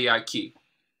Shadi Ahki.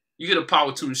 You get a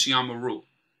Powatun Shiamaru,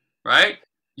 right?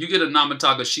 You get a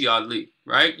Namataga Shiali,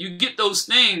 right? You get those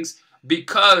things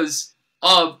because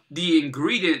of the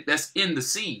ingredient that's in the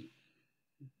seed.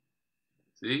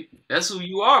 See? That's who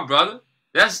you are, brother.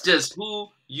 That's just who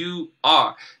you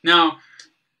are. Now,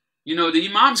 the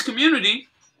Imams community,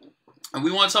 and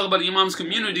we want to talk about the Imams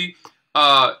community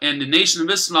and the Nation of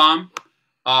Islam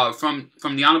from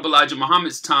the Honorable Elijah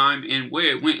Muhammad's time and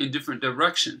where it went in different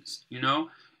directions. You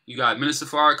got Minister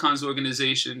Farrakhan's Khan's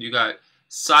organization, you got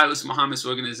Silas Muhammad's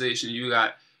organization, you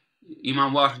got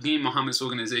Imam Wahidin Muhammad's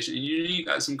organization, and you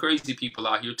got some crazy people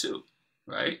out here too,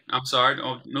 right? I'm sorry,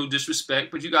 no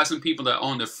disrespect, but you got some people that are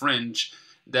on the fringe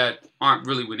that aren't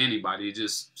really with anybody,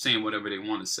 just saying whatever they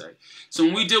want to say. So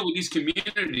when we deal with these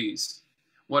communities,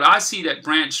 what I see that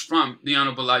branch from the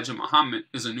Honorable Elijah Muhammad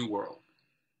is a new world.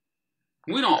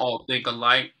 We don't all think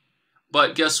alike,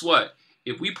 but guess what?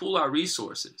 If we pool our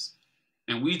resources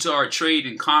and we start trade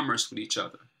and commerce with each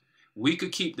other, we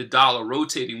could keep the dollar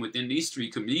rotating within these 4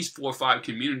 or 5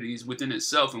 communities within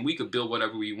itself, and we could build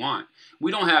whatever we want.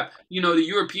 We don't have, the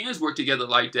Europeans work together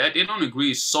like that. They don't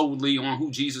agree solely on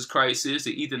who Jesus Christ is,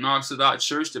 the Eastern Orthodox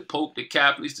Church, the Pope, the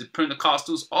Catholics, the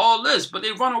Pentecostals, all this, but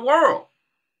they run a world.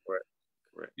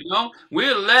 Right.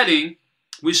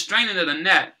 We're straining at a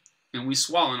net, and we're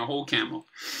swallowing a whole camel.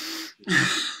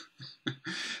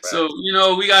 So,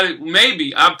 we got to,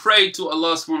 maybe, I pray to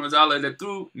Allah subhanahu wa ta'ala that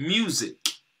through music,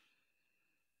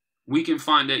 we can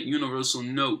find that universal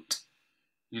note.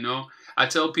 I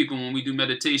tell people when we do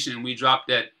meditation, we drop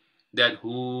that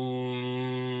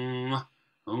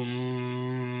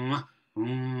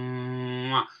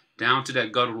down to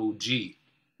that guttural G.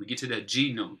 We get to that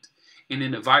G note. And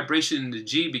then the vibration in the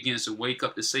G begins to wake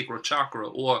up the sacral chakra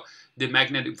or the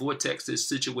magnetic vortex that's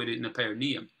situated in the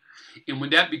perineum. And when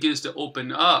that begins to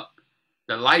open up,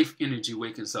 the life energy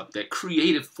wakens up. That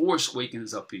creative force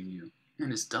wakens up in you.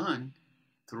 And it's done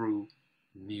through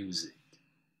music.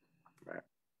 Right.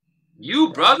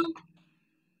 You, brother.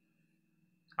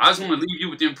 I just want to leave you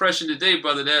with the impression today,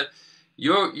 brother, that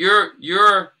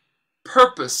your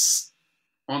purpose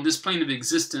on this plane of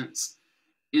existence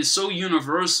is so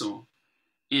universal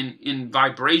in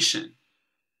vibration.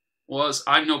 Was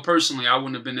I know personally I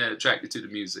wouldn't have been that attracted to the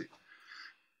music.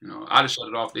 I'd have shut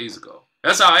it off days ago.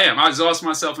 That's how I am. I exhaust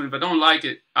myself, and if I don't like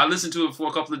it, I listen to it for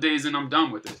a couple of days and I'm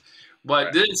done with it. But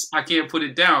right. This, I can't put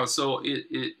it down. So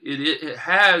it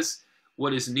has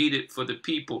what is needed for the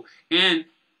people. And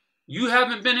you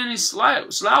haven't been any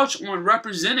slouch on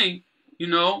representing,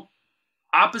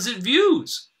 opposite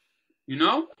views.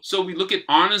 So we look at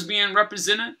Arna's being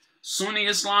represented. Sunni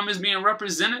Islam is being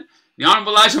represented. The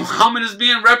Honorable Elijah Muhammad is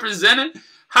being represented.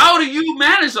 How do you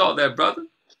manage all that, brother?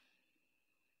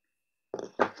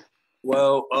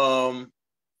 Well,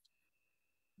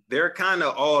 they're kind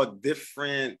of all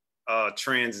different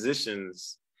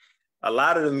transitions. A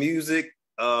lot of the music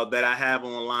that I have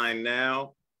online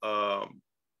now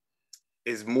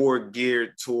is more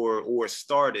geared toward or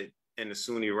started in the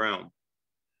Sunni realm.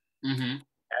 Mm-hmm.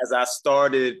 As I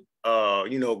started,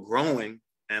 growing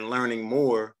and learning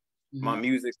more, my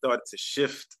music started to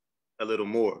shift a little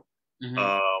more.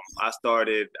 I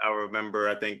remember,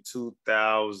 I think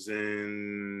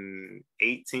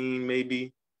 2018,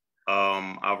 maybe.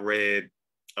 I read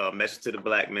Message to the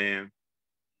Black Man,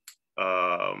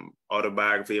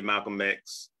 Autobiography of Malcolm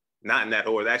X, not in that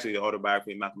order, actually the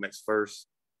Autobiography of Malcolm X first.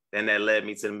 Then that led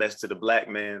me to the Message to the Black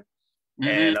Man.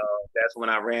 And that's when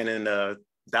I ran into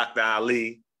Dr.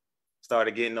 Ali,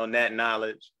 started getting on that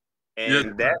knowledge.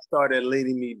 And that started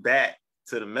leading me back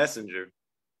to the Messenger.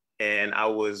 And I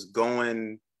was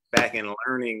going back and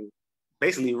learning,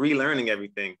 basically relearning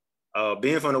everything.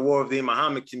 Being from the War of the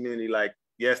Muhammad community, like,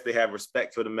 yes, they have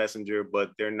respect for the Messenger,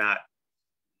 but they're not,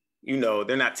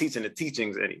 they're not teaching the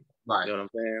teachings anymore. Right. You know what I'm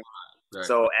saying? Right.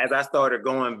 So as I started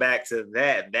going back to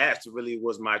that really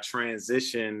was my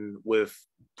transition with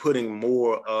putting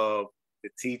more of the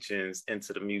teachings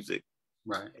into the music.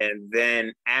 Right. And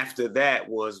then after that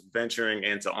was venturing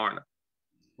into Arna.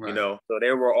 Right. So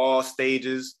they were all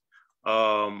stages,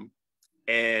 and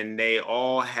they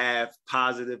all have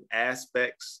positive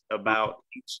aspects about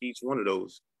each one of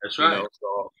those. That's right.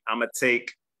 So I'm gonna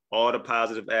take all the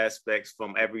positive aspects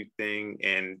from everything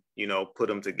and put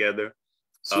them together.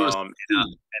 And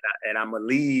I'm gonna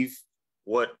leave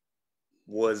what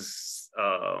was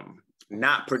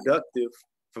not productive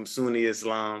from Sunni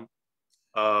Islam,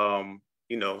 to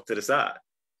the side.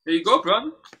 There you go,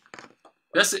 brother.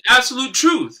 That's the absolute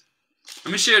truth.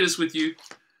 Let me share this with you,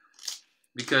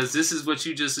 because this is what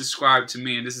you just described to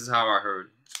me, and this is how I heard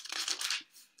it.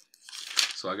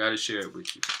 So I got to share it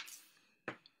with you.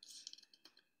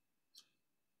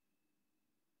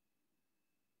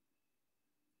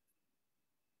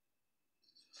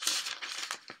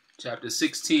 Chapter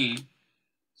 16,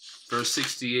 verse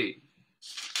 68.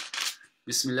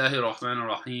 Bismillahir Rahmanir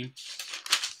Rahim.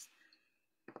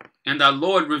 And our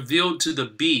Lord revealed to the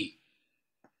bee,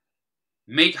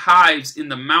 make hives in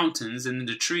the mountains and in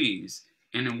the trees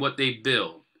and in what they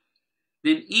build.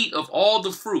 Then eat of all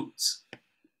the fruits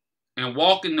and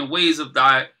walk in the ways of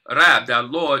thy Rab, thy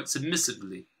Lord,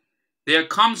 submissively. There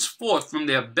comes forth from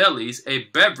their bellies a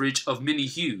beverage of many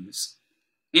hues,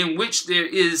 in which there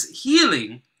is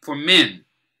healing for men.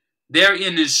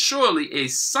 Therein is surely a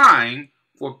sign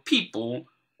for people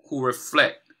who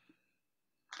reflect.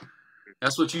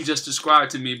 That's what you just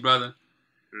described to me, brother.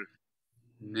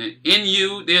 In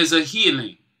you, there's a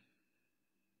healing.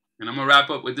 And I'm going to wrap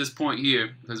up with this point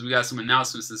here because we got some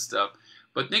announcements and stuff.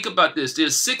 But think about this.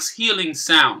 There's 6 healing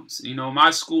sounds.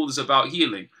 My school is about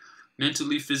healing.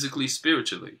 Mentally, physically,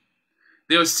 spiritually.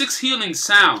 There are 6 healing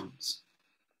sounds.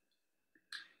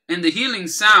 And the healing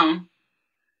sound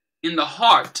in the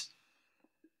heart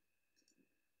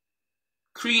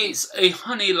creates a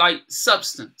honey-like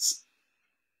substance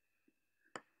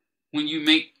when you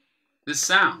make the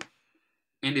sound.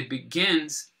 And it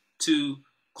begins to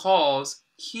cause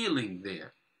healing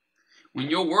there. When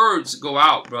your words go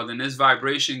out, brother, and this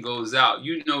vibration goes out,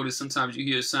 you notice sometimes you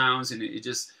hear sounds and it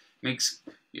just makes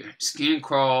your skin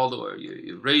crawl or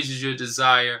it raises your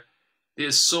desire.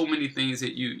 There's so many things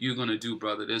that you're going to do,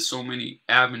 brother. There's so many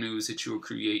avenues that you'll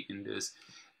create in this,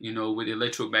 with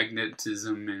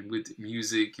electromagnetism and with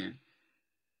music. And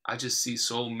I just see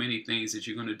so many things that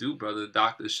you're going to do, brother,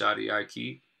 Dr. Shadi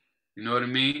Ahki. You know what I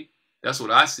mean? That's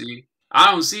what I see.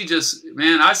 I don't see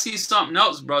I see something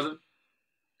else, brother.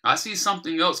 I see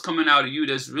something else coming out of you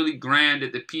that's really grand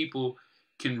that the people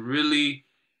can really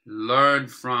learn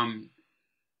from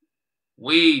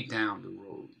way down the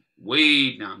road.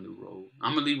 Way down the road.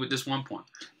 I'm going to leave with this one point.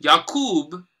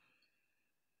 Yaqub,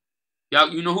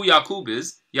 you know who Yaqub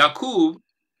is? Yaqub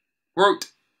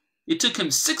worked, it took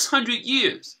him 600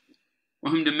 years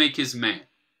for him to make his man.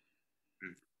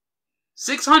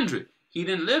 600. He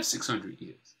didn't live 600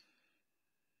 years.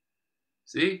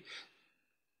 See?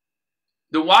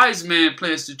 The wise man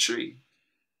plants the tree,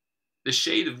 the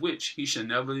shade of which he shall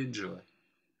never enjoy.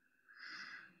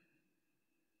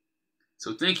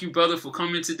 So thank you, brother, for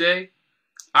coming today.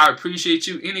 I appreciate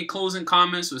you. Any closing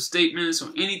comments or statements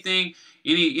or anything,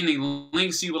 any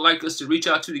links you would like us to reach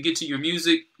out to get to your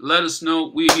music, let us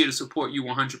know. We're here to support you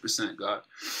 100%, God.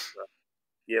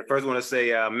 Yeah, first I want to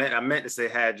say I meant to say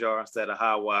Hajar instead of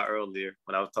Hawa earlier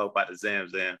when I was talking about the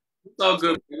Zamzam. It's all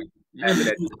good. Happy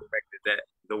that you corrected that.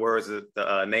 The words,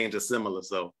 the names are similar.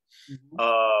 So,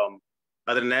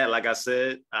 other than that, like I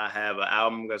said, I have an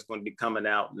album that's going to be coming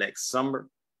out next summer.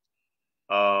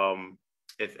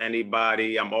 If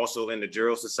anybody, I'm also in the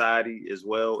Jural Society as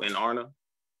well in Arna.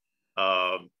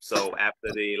 So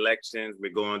after the elections,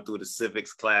 we're going through the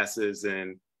civics classes,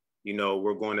 and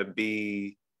we're going to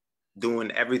be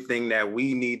doing everything that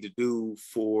we need to do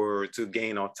to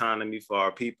gain autonomy for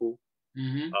our people,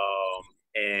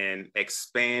 and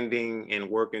expanding and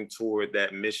working toward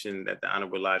that mission that the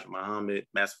Honorable Elijah Muhammad,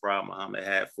 Master Farad Muhammad,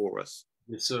 had for us.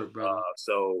 Yes, sir, brother.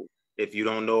 So if you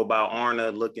don't know about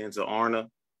ARNA, look into ARNA,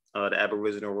 the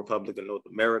Aboriginal Republic of North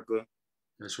America.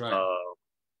 That's right.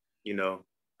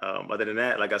 Other than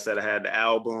that, like I said, I had the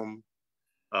album.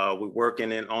 We're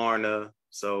working in ARNA.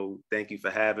 So thank you for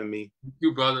having me. Thank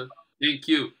you, brother. Thank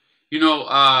you.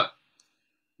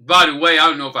 By the way, I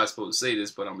don't know if I'm supposed to say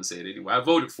this, but I'm going to say it anyway. I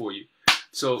voted for you.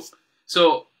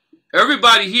 So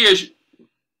everybody here,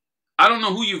 I don't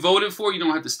know who you voted for. You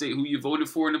don't have to state who you voted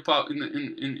for in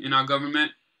our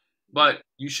government, but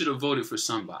you should have voted for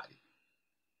somebody.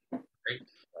 Right?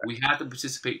 We have to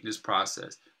participate in this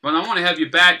process. But I want to have you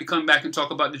back to come back and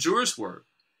talk about the jurist work.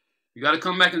 You got to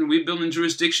come back, and we're building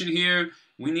jurisdiction here.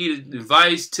 We need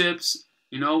advice, tips.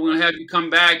 We're going to have you come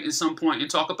back at some point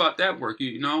and talk about that work,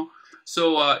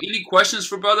 So any questions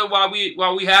for brother while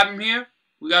we have him here?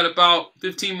 We got about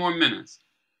 15 more minutes.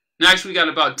 And actually, we got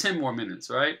about 10 more minutes,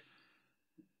 right?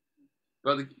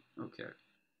 Brother, okay.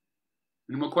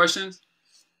 Any more questions?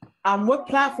 What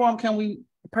platform can we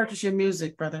purchase your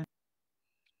music, brother?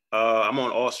 I'm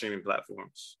on all streaming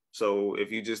platforms. So if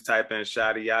you just type in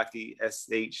Shadi Ahki,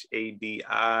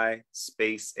 SHADI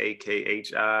space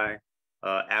AKHI,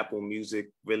 Apple Music,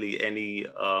 really any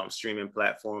streaming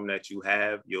platform that you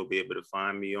have, you'll be able to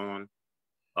find me on.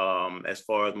 As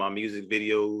far as my music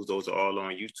videos, those are all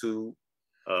on YouTube,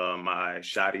 my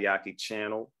Shadi Ahki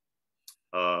channel.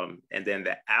 And then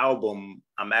the album,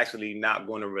 I'm actually not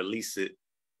going to release it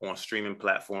on streaming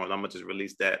platforms. I'm going to just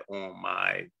release that on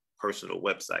my personal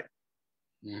website,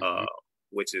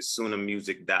 which is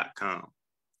sunamusic.com.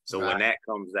 So when that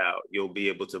comes out, you'll be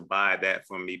able to buy that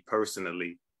from me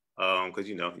personally, because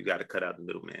you got to cut out the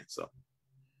middleman. So,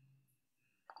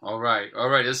 all right,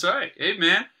 that's right. Hey,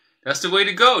 man, that's the way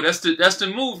to go. That's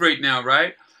the move right now,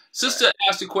 right? Sister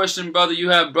asked a question, brother. You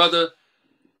have, brother,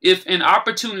 if an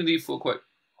opportunity for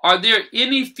are there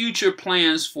any future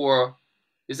plans for?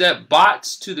 Is that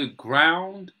bots to the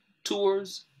ground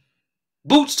tours?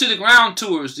 Boots to the ground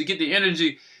tours to get the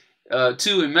energy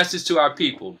to and message to our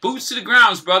people. Boots to the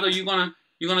grounds, brother. You gonna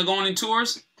go on any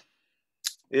tours?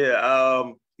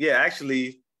 Yeah,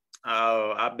 actually,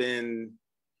 I've been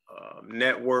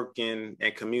networking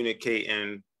and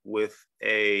communicating with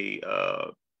I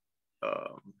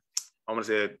want to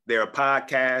say they're a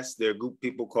podcast. They're a group of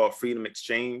people called Freedom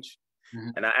Exchange.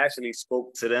 And I actually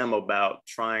spoke to them about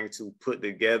trying to put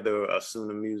together a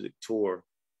Suna Music tour.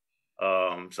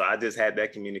 So I just had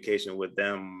that communication with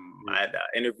them. I had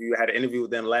an interview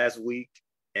with them last week.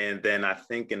 And then I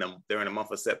think during the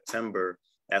month of September,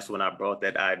 that's when I brought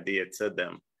that idea to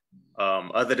them.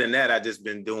 Other than that, I've just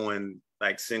been doing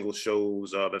like single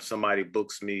shows. If somebody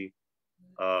books me,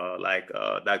 like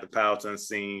Dr. Powell's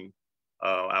scene,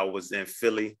 I was in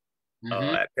Philly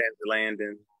at Penn's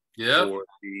Landing for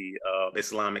the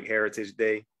Islamic Heritage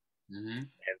Day. And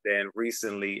then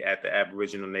recently at the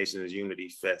Aboriginal Nations Unity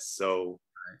Fest. So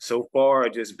far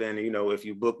it's just been, if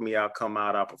you book me, I'll come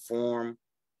out, I'll perform.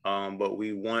 But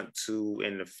we want to,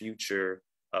 in the future,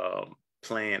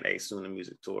 plan a Suna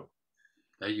Music tour.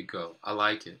 There you go. I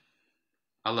like it.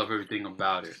 I love everything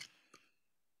about it.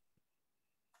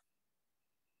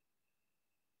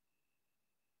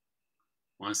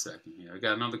 One second here. I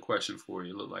got another question for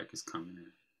you. It look like it's coming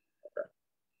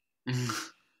in.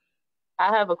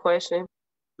 I have a question.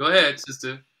 Go ahead,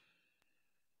 sister.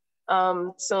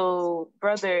 So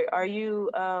brother, are you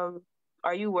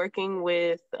working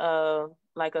with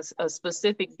like a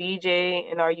specific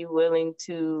DJ, and are you willing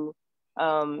to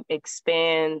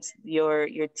expand your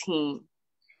team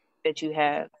that you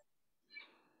have?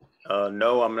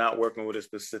 No, I'm not working with a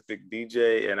specific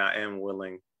DJ, and I am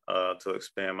willing to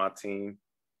expand my team.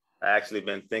 I actually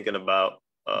been thinking about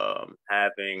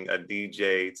having a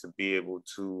DJ to be able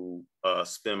to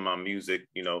spin my music,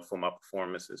 for my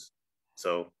performances.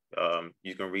 So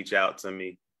you can reach out to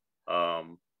me.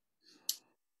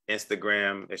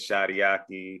 Instagram is Shadi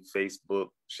Ahki, Facebook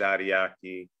Shadi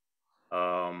Ahki.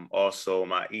 Also,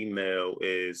 my email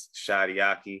is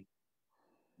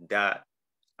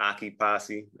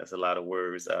shadiahki.akipasi. That's a lot of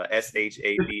words.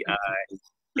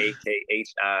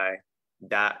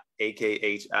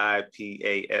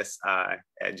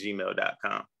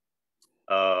 SHADIAKHI.AKHIPASI@gmail.com.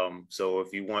 So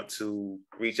if you want to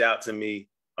reach out to me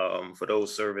for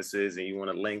those services and you want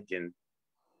a link and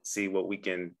see what we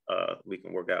can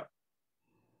work out.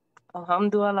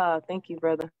 Alhamdulillah. Thank you,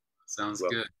 brother. Sounds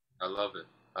good. I love it.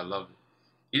 I love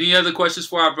it. Any other questions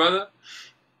for our brother?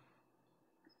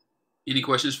 Any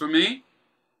questions for me?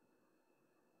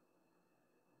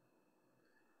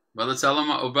 Brother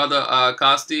Telema, or Brother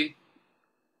Kosti?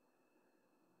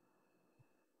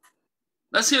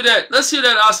 Let's hear that. Let's hear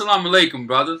that. Assalamu alaikum,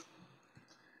 brother.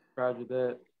 Roger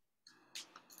that.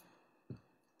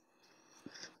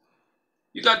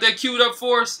 You got that queued up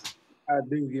for us? I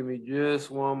do. Give me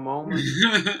just one moment.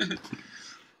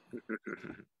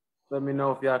 Let me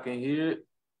know if y'all can hear it.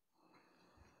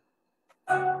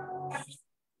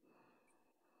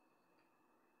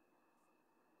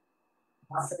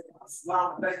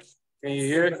 Can you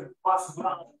hear it?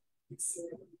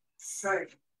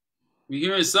 We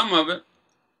hearing some of it.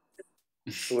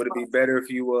 Would it be better if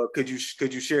you could you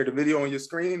share the video on your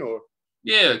screen, or?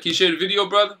 Yeah, can you share the video,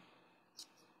 brother?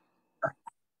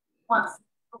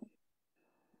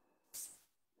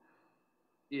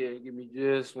 Yeah, give me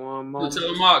just one moment.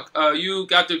 So, Mark, you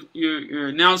got your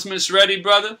announcements ready,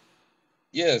 brother?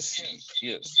 Yes.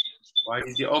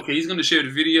 Okay, he's going to share the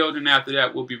video. Then after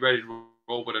that, we'll be ready to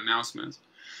roll with announcements.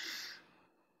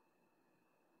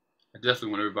 I definitely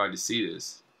want everybody to see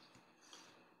this.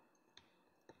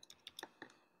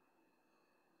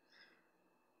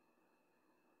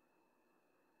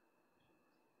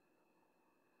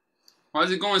 Why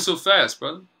is it going so fast,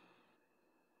 brother?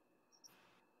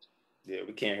 Yeah,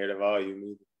 we can't hear the volume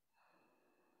either.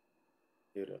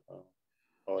 Hear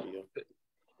the audio.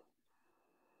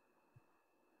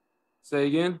 Say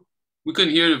again? We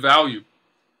couldn't hear the volume.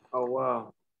 Oh,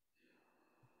 wow.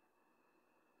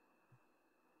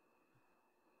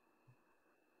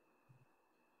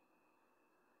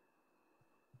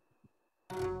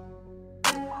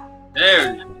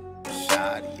 There it is.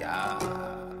 Shadi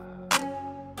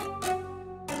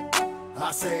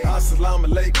I say assalamu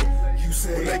alaikum. You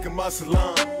say alaikum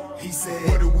assalam. He said,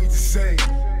 what do we just say?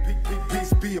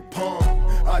 Peace be upon.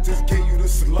 I just gave you the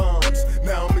salams.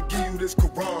 Now I'ma give you this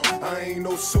Quran. I ain't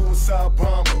no suicide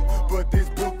bomber, but this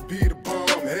book be the bomb.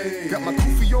 Hey, got my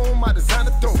kufi on, my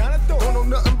designer dope. Don't know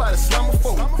nothing about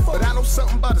Islamophobe, but I know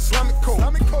something about Islamic code.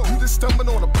 You just stumbling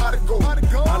on a pot of gold. I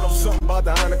know something about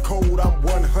the honor code. I'm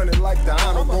 100 like the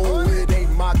honor roll. It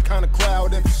ain't my kind of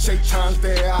crowd. If Shake Chan's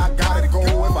there, I gotta go.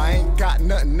 If I ain't got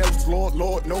nothing else,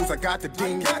 Lord knows I got the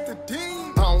ding.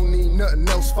 I don't need nothing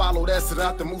else, follow that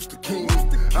Sadat the Musta King.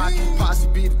 I keep posse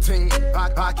be the team,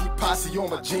 I keep posse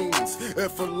on my jeans.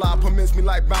 If Allah permits me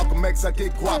like Malcolm X, I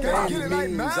get guap any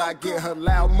means. I get her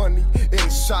loud money,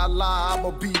 inshallah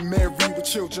I'ma be married with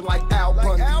children like Al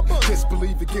Bundy. Just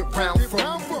believe it, get round from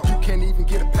me. You can't even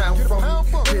get a pound from me.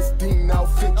 This Dean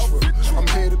Alfitra, I'm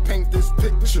here to paint this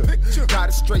picture. Got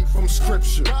it straight from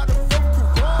scripture.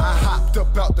 I hopped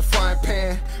up out the frying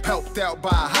pan, helped out by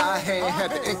a high hand.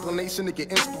 Had the inclination to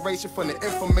get inspiration from the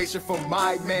information from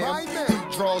my man.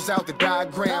 He draws out the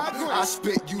diagram, I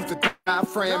spit, use the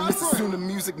diaphragm. This is Sunni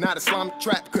music, not Islamic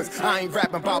trap, cause I ain't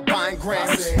rapping about buying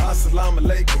grams. I say assalamu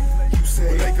alaikum, you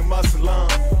say alaikum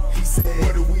assalam. He said,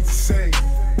 what do we just say?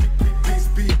 Peace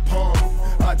be upon.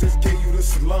 I just gave you the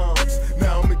salams.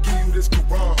 Now I'ma give you this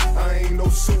Quran. I ain't no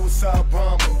suicide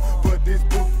bomber, but this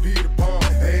book be the bomb.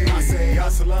 Hey, I say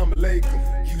assalamu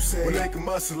alaikum, you say alaikum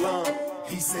assalam.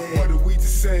 He said, what do we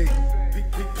just say?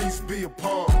 Peace be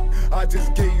upon. I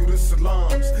just gave you the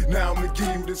salams. Now I'ma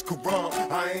give you this Quran.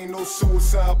 I ain't no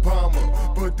suicide bomber,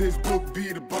 but this book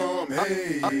be the bomb.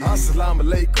 Hey, assalamu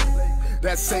alaikum.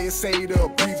 That say the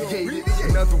abbreviated.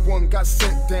 Another one got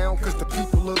sent down cause the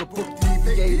people of the book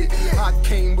deviated. I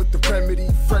came with the remedy,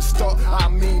 fresh start, I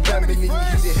mean lemony.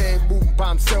 He's your head moving by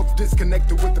himself,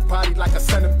 disconnected with the body like a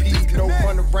centipede. No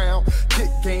run around, kick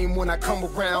game when I come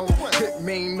around. Hit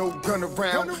main, no gun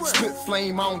around. Spit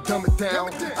flame, I don't dumb it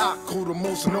down. I call the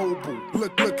most noble.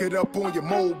 Look it up on your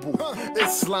mobile.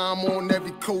 Islam on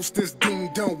every coast, this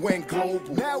ding done went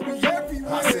global. Now we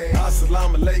everywhere. I say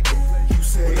assalamu alaikum. You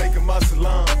say alaikum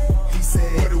assalam. He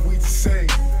said, what do we just say?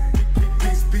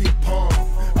 Peace be upon.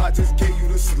 I just gave you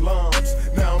the salams.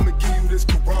 Now I'ma give you this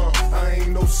Quran. I ain't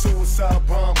no suicide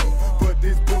bomber, but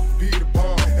this book be the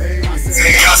bomb. Hey, I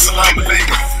say assalamu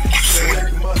alaikum. You say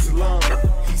alaikum assalam.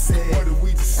 He said, what do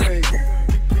we just say?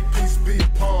 Peace be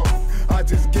upon. I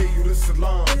just gave you the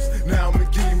salams. Now I'ma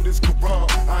give you this Quran.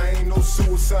 I ain't no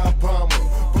suicide bomber,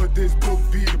 but this book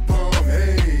be the bomb.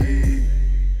 Hey.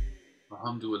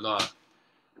 Alhamdulillah.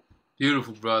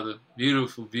 Beautiful, brother.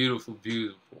 Beautiful, beautiful,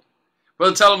 beautiful.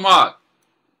 Brother Telemark,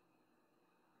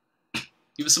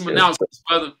 give us some announcements,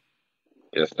 brother.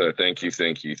 Yes, sir. Thank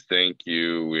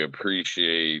you. We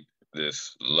appreciate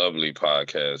this lovely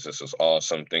podcast. This is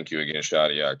awesome. Thank you again,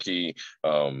 Shadi Ahki.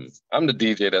 I'm the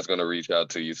DJ that's gonna reach out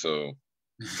to you, so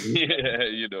yeah,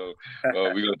 you know,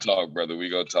 we gonna talk, brother. We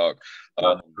gonna talk.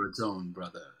 Brother.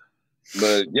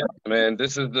 But yeah, man,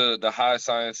 this is the high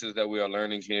sciences that we are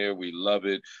learning here. We love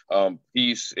it.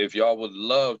 Peace. If y'all would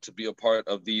love to be a part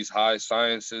of these high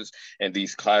sciences and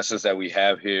these classes that we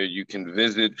have here, you can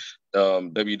visit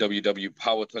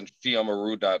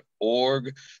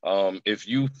www.powatonchyamaru.org. If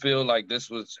you feel like this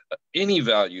was any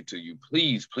value to you,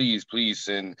 please, please, please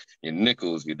send your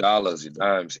nickels, your dollars, your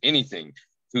dimes, anything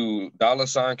to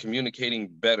 $ communicating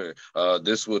better.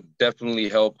 This will definitely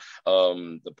help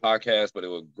the podcast, but it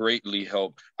will greatly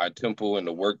help our temple and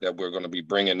the work that we're going to be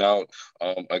bringing out.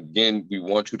 Again, we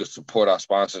want you to support our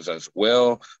sponsors as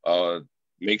well.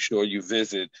 Make sure you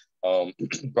visit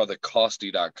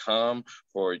brothercosty.com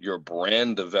for your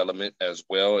brand development as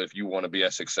well, if you want to be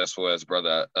as successful as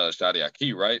brother Shadi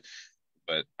Ahki, right?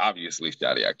 But obviously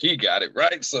Shadi Ahki got it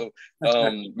right. So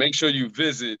make sure you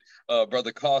visit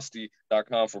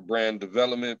brothercosty.com for brand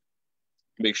development.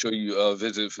 Make sure you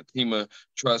visit Fatima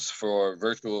Trust for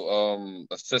virtual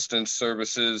assistance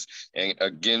services. And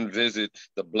again, visit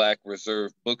the Black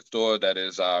Reserve Bookstore. That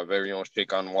is our very own Sheikh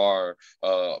Anwar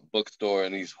bookstore.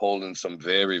 And he's holding some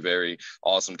very, very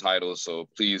awesome titles. So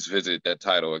please visit that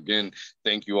title. Again,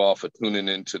 thank you all for tuning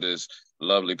into this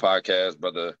lovely podcast,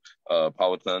 Brother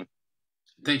Powhatan.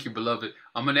 Thank you, beloved.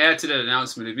 I'm going to add to that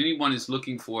announcement. If anyone is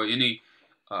looking for any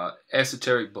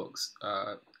esoteric books,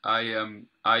 I am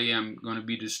going to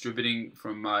be distributing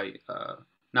from my,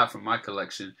 not from my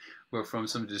collection, but from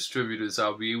some distributors.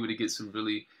 I'll be able to get some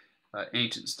really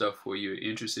ancient stuff for you.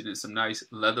 Interested in some nice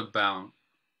leather-bound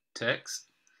texts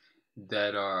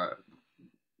that are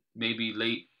maybe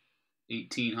late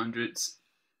 1800s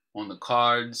on the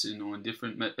cards and on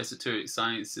different esoteric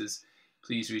sciences.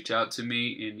 Please reach out to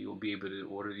me, and you'll be able to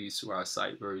order these through our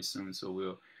site very soon.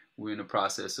 So we're in the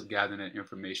process of gathering that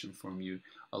information from you.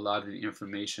 A lot of the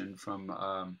information from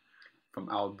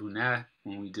Al-Bunah,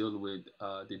 when we deal with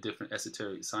the different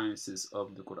esoteric sciences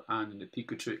of the Quran and the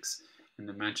Picatrix and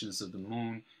the mentions of the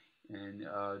moon and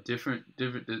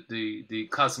the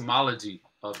cosmology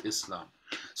of Islam.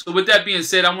 So with that being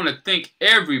said, I want to thank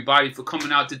everybody for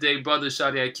coming out today. Brother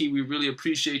Shadi Ahki, we really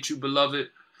appreciate you, beloved.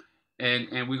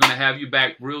 And we're going to have you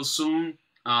back real soon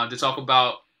to talk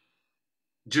about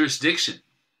jurisdiction,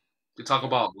 to talk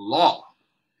about law,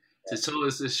 to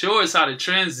show us how to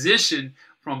transition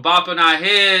from bopping our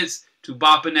heads to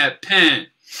bopping that pen,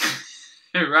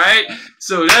 right?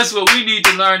 So that's what we need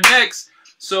to learn next.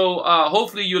 So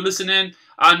hopefully you're listening.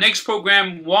 Our next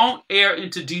program won't air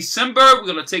into December. We're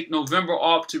going to take November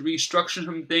off to restructure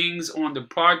some things on the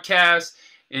podcast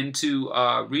and to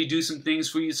redo some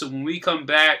things for you. So when we come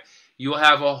back, you'll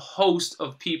have a host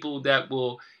of people that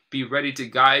will be ready to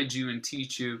guide you and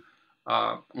teach you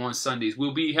on Sundays.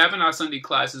 We'll be having our Sunday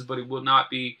classes, but it will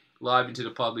not be live into the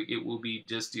public. It will be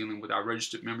just dealing with our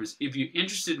registered members. If you're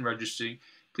interested in registering,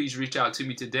 please reach out to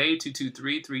me today,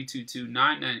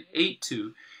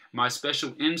 223-322-9982. My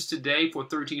special ends today for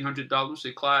 $1,300.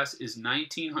 The class is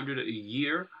 $1,900 a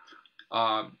year,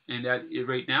 and that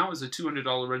right now is a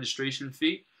 $200 registration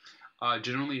fee.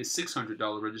 Generally a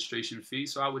 $600 registration fee,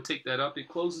 so I would take that up. It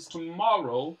closes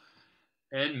tomorrow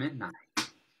at midnight.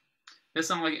 That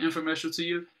sound like an infomercial to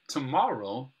you?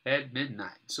 Tomorrow at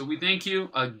midnight. So we thank you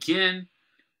again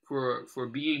for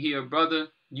being here, brother.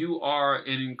 You are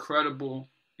an incredible.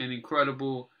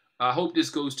 I hope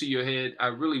this goes to your head. I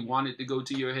really want it to go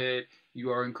to your head. You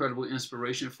are incredible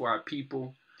inspiration for our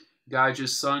people. Guide your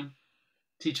son.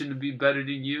 Teach him to be better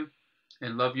than you.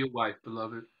 And love your wife,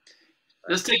 beloved.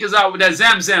 Let's take us out with that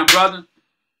Zam Zam, brother.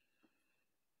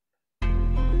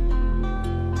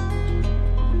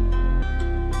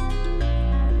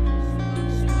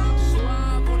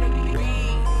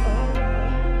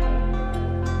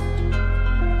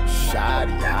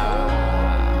 Shadi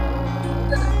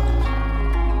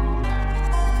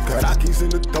Got Akis in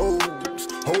the throats,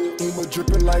 whole Uma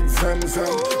dripping like Zam Zam.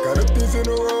 Got up these in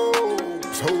the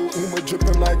robes, whole Uma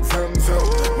dripping like Zam Zam.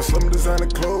 Muslim designer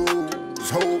clothes.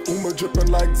 Whole Uma dripping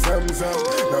like Zam Zam.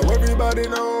 Now everybody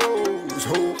knows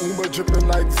whole Uma dripping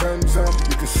like Zam Zam.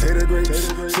 You can say the grapes,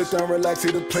 sit down, relax,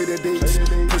 eat a plate of dates.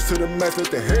 Push to the max,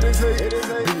 let the haters hate.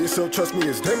 Be yourself, trust me,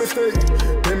 it's their mistake.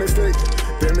 Their mistake.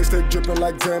 Their mistake dripping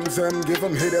like Zam Zam. Give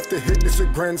them hit after hit, it's a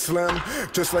grand slam.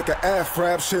 Just like an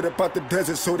Afrap, shit up out the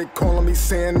desert, so they calling me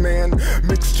Sandman.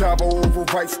 Mixed Java over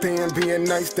right stand, being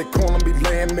nice, they calling me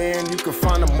Landman. You can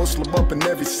find a Muslim up in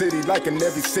every city, like in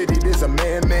every city there's a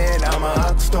man. I'm a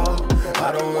hot star,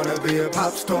 I don't wanna be a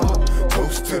pop star.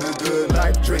 Toast to the good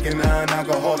life, drinking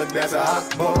non-alcoholic, that's a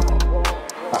hot bar.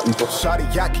 Shadi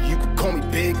Ahki, you can call me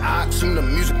Big Ox. The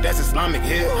music that's Islamic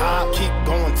hip hop. Keep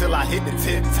going till I hit the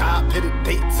tip top. Hit the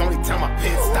dates, only time I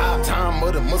pit stop. Time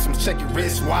of the Muslims, check your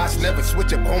wristwatch. Never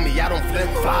switch up on me, I don't flip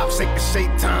flop. Shake the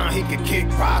shaitan, he can kick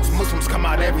rocks. Muslims come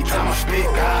out every time I spit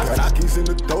guys. Got Aki's in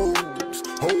the throws,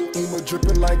 whole Uma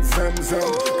dripping like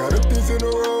Zamzam. Got up these in the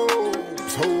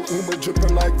robes, whole Uma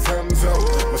dripping like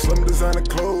Zamzam. Muslim designer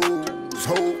clothes,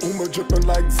 whole Uma dripping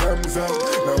like Zamzam.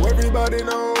 Now everybody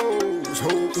knows,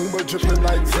 whole Uma dripping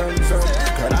like Zamzam.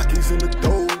 Got Aki's in the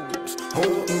throws,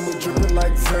 whole Uma dripping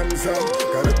like Zamzam.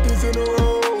 Got up these in the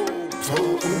robes,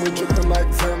 whole Uma dripping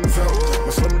like Zamzam.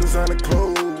 Muslim designer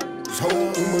clothes,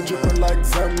 whole Uma dripping like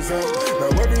Zamzam.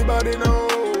 Now everybody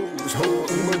knows, whole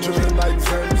Uma dripping like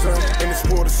Zamzam. And it's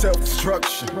for the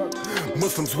self-destruction.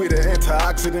 Muslims, we the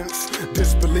antioxidants.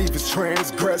 Disbelief is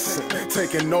transgressing.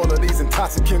 Taking all of these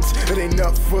intoxicants, it ain't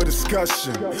up for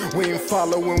discussion. We ain't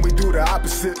following, we do the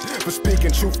opposite. For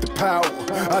speaking truth to power,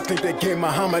 I think they gave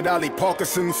Muhammad Ali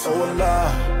Parkinson's. Oh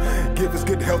Allah, give us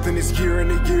good health in this year and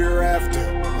the year after.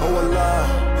 Oh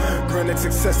Allah, granted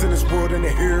success in this world and the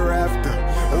hereafter.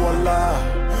 Oh Allah,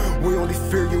 we only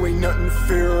fear you, ain't nothing to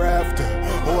fear after.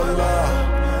 Oh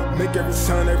Allah, make every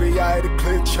son, every eye a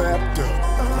clear chapter.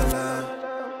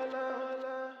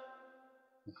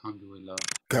 Alhamdulillah.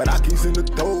 Got Aki's in the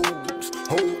throws,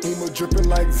 whole Uma dripping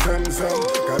like Zamzam.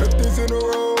 Got up these in the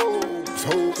robes,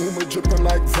 whole Uma dripping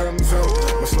like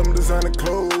Zamzam. Muslim designer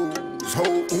clothes,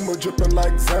 whole Uma dripping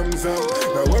like Zamzam.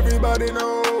 Now everybody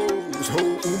knows,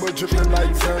 whole Uma dripping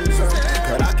like Zamzam.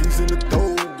 Got Aki's in the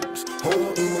throws,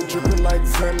 whole Uma dripping like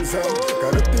Zamzam.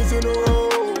 Got up these in the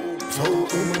robes, whole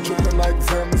Uma dripping like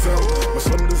Zamzam.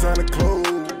 Muslim designer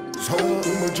clothes, whole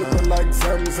Uma dripping like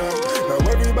Zamzam.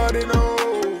 Now everybody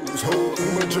knows, whole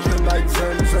Uma dripping like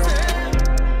Zamzam.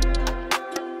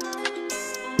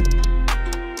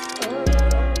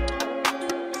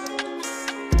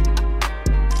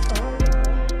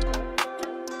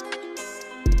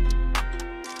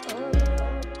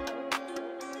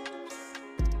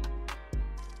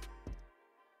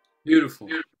 Beautiful.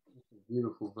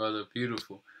 Beautiful, brother.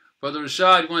 Beautiful. Brother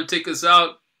Rashad, you want to take us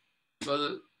out?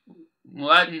 Brother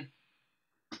Latin?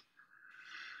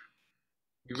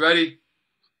 You ready?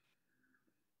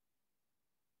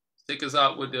 Take us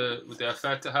out with the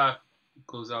Al-Fatiha.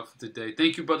 Close out for today.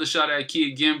 Thank you, Brother Shadi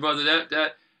Ahki, again, brother.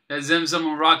 That Zamzam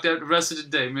will rock that the rest of the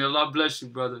day. May Allah bless you,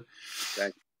 brother.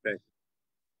 Thank you. Thank you.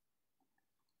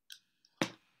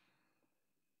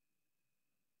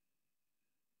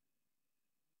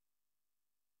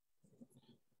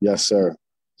 Yes, sir.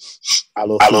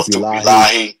 Alofu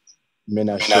billahi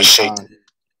mina shaitan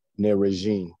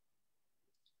nirajim.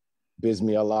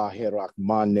 Bismillahir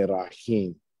rahmanir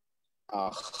rahim.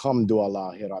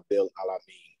 Alhamdulillahi rabbil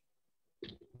alamin.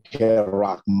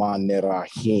 Rahmanir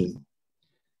rahim.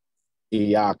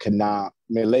 Iyakana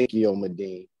meleki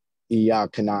yomadin.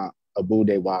 Iyakana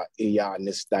abudewa iya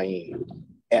nistain.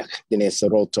 Dine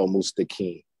saroto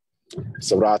mustaqim.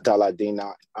 Surata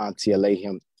ladina anti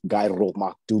alayhim. Gairo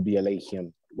maktubi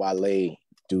alayhim wale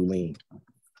dulin.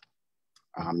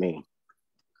 Amen.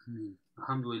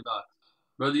 Alhamdulillah.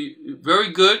 Brother, very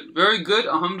good, very good.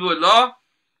 Alhamdulillah.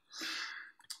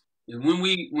 And when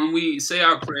we say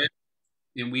our prayer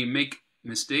and we make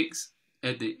mistakes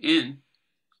at the end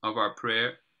of our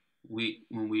prayer, when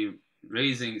we're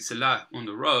raising salah on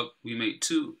the rug, we make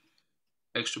 2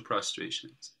 extra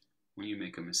prostrations when you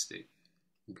make a mistake.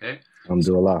 Okay?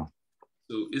 Alhamdulillah.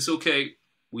 So it's okay.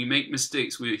 We make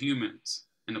mistakes. We are humans.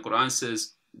 And the Quran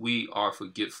says we are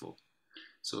forgetful.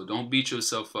 So don't beat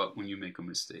yourself up when you make a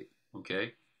mistake.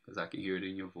 Okay? Because I can hear it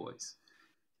in your voice.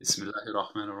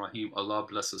 Bismillahirrahmanirrahim. Allah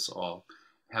bless us all.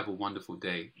 Have a wonderful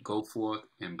day. Go forth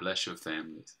and bless your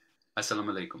families.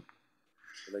 Assalamu alaikum.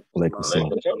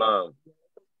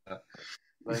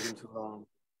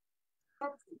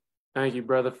 Thank you,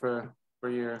 brother, for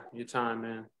your time,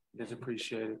 man. It's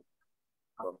appreciated.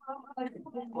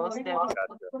 Most definitely.